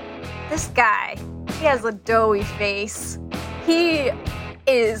this guy, he has a doughy face. He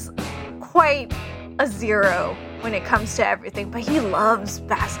is quite a zero when it comes to everything, but he loves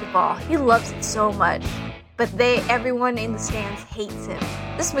basketball. He loves it so much. But everyone in the stands hates him.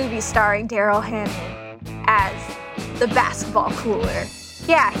 This movie is starring Daryl Hannah as the basketball cooler.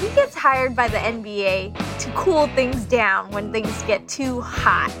 Yeah, he gets hired by the NBA to cool things down when things get too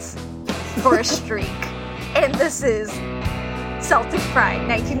hot for a streak. And this is Celtic Pride,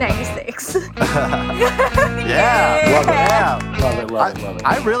 1996. Love it.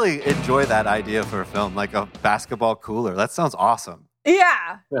 I really enjoy that idea for a film, like a basketball cooler. That sounds awesome.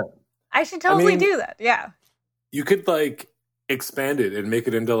 Yeah. I should totally do that. Yeah. You could like expand it and make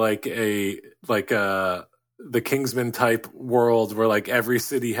it into like the Kingsman type world where like every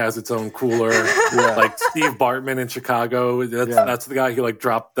city has its own cooler. Like Steve Bartman in Chicago. That's the guy who like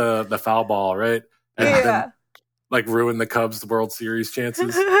dropped the foul ball, right? And then like ruined the Cubs' World Series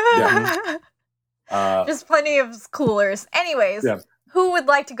chances. Just plenty of coolers. Anyways, who would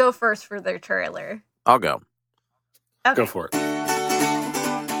like to go first for their trailer? I'll go. Okay. Go for it.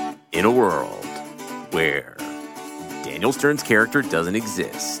 in a world where Daniel Stern's character doesn't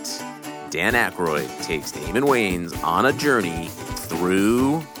exist, Dan Aykroyd takes Damon Wayans on a journey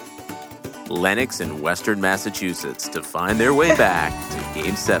through Lenox and Western Massachusetts to find their way back to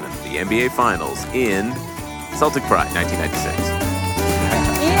Game 7 of the NBA Finals in Celtic Pride,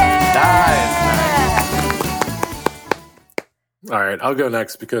 1996. All right, I'll go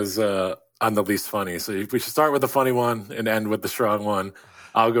next because I'm the least funny. So we should start with the funny one and end with the strong one.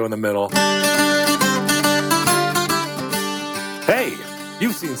 I'll go in the middle. Hey,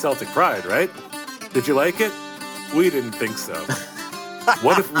 you've seen Celtic Pride, right? Did you like it? We didn't think so.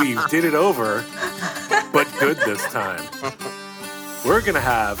 What if we did it over, but good this time? We're going to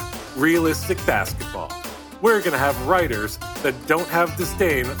have realistic basketball. We're going to have writers that don't have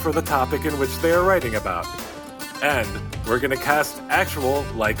disdain for the topic in which they are writing about. And we're going to cast actual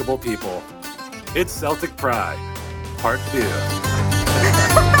likable people. It's Celtic Pride, Part 2.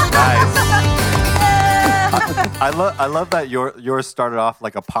 Nice. I love that yours started off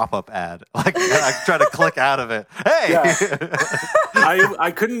like a pop-up ad. Like I try to click out of it. Hey, yeah.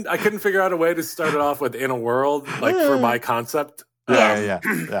 I couldn't figure out a way to start it off with "In a World" like for my concept. Yeah.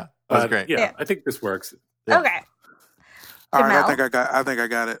 That was great. Yeah, I think this works. Yeah. Okay. All right, I think I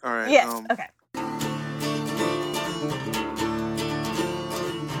got it. All right. Yes. Okay.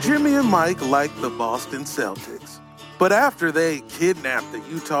 Jimmy and Mike like the Boston Celtics. But after they kidnap the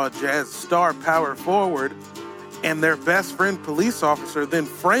Utah Jazz star power forward, and their best friend police officer then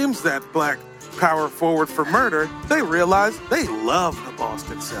frames that black power forward for murder, they realize they love the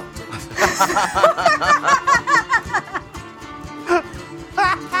Boston Celtics.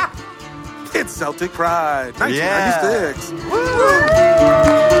 It's Celtic Pride, 1996.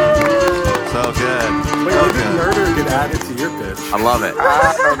 So good. Wait, So did good. murder get added to your pitch? I love it.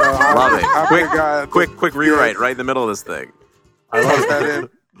 I don't know. Love it. I forgot. Quick rewrite right in the middle of this thing. I lost that in.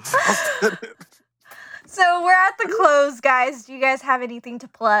 So we're at the close, guys. Do you guys have anything to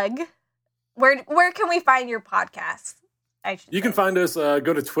plug? Where can we find your podcast? You can find us, go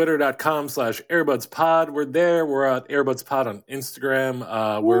to twitter.com/airbudspod. We're there. We're at airbudspod on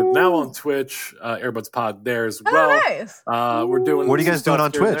Instagram. We're now on Twitch, airbudspod there as well. Nice. We're doing. What are you guys doing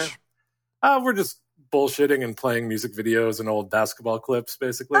on stuff here and Twitch? there. We're just bullshitting and playing music videos and old basketball clips,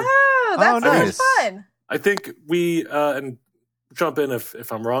 basically. Oh, that's nice. fun. I think we, and jump in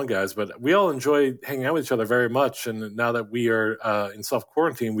if I'm wrong, guys, but we all enjoy hanging out with each other very much. And now that we are in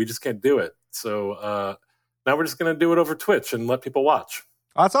self-quarantine, we just can't do it. So now we're just going to do it over Twitch and let people watch.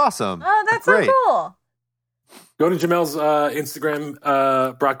 Oh, that's awesome. Oh, that's great. so cool. Go to Jamel's Instagram,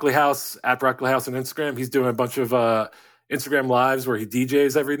 Broccoli House, at Broccoli House on Instagram. He's doing a bunch of Instagram lives where he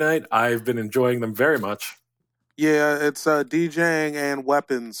DJs every night. I've been enjoying them very much. Yeah, it's DJing and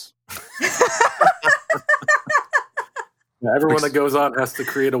weapons. Everyone that goes on has to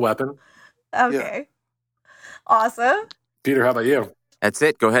create a weapon. Okay. Awesome. Peter, how about you? That's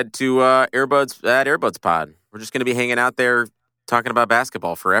it. Go ahead to Airbuds Pod. We're just going to be hanging out there talking about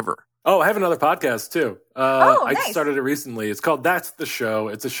basketball forever. Oh, I have another podcast too. I nice. started it recently. It's called That's the Show.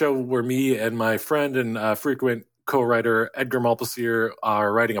 It's a show where me and my friend and frequent co-writer Edgar Malpassier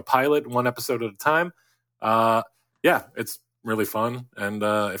are writing a pilot, one episode at a time. It's really fun. And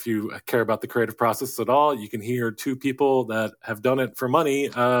if you care about the creative process at all, you can hear two people that have done it for money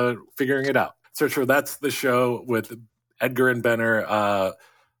figuring it out. Search for That's the Show with Edgar and Benner,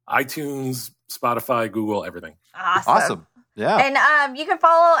 iTunes, Spotify, Google, everything. Awesome. Yeah. And you can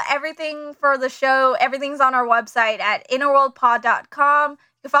follow everything for the show. Everything's on our website at innerworldpod.com. You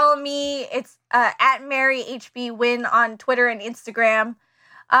can follow me. It's at MaryHBWin on Twitter and Instagram.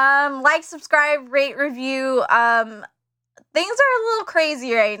 Like, subscribe, rate, review. Things are a little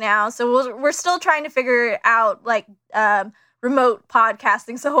crazy right now, so we're still trying to figure out remote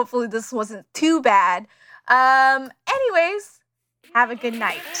podcasting. So hopefully this wasn't too bad. Anyways, have a good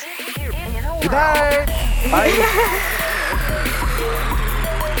night. Good night. Bye.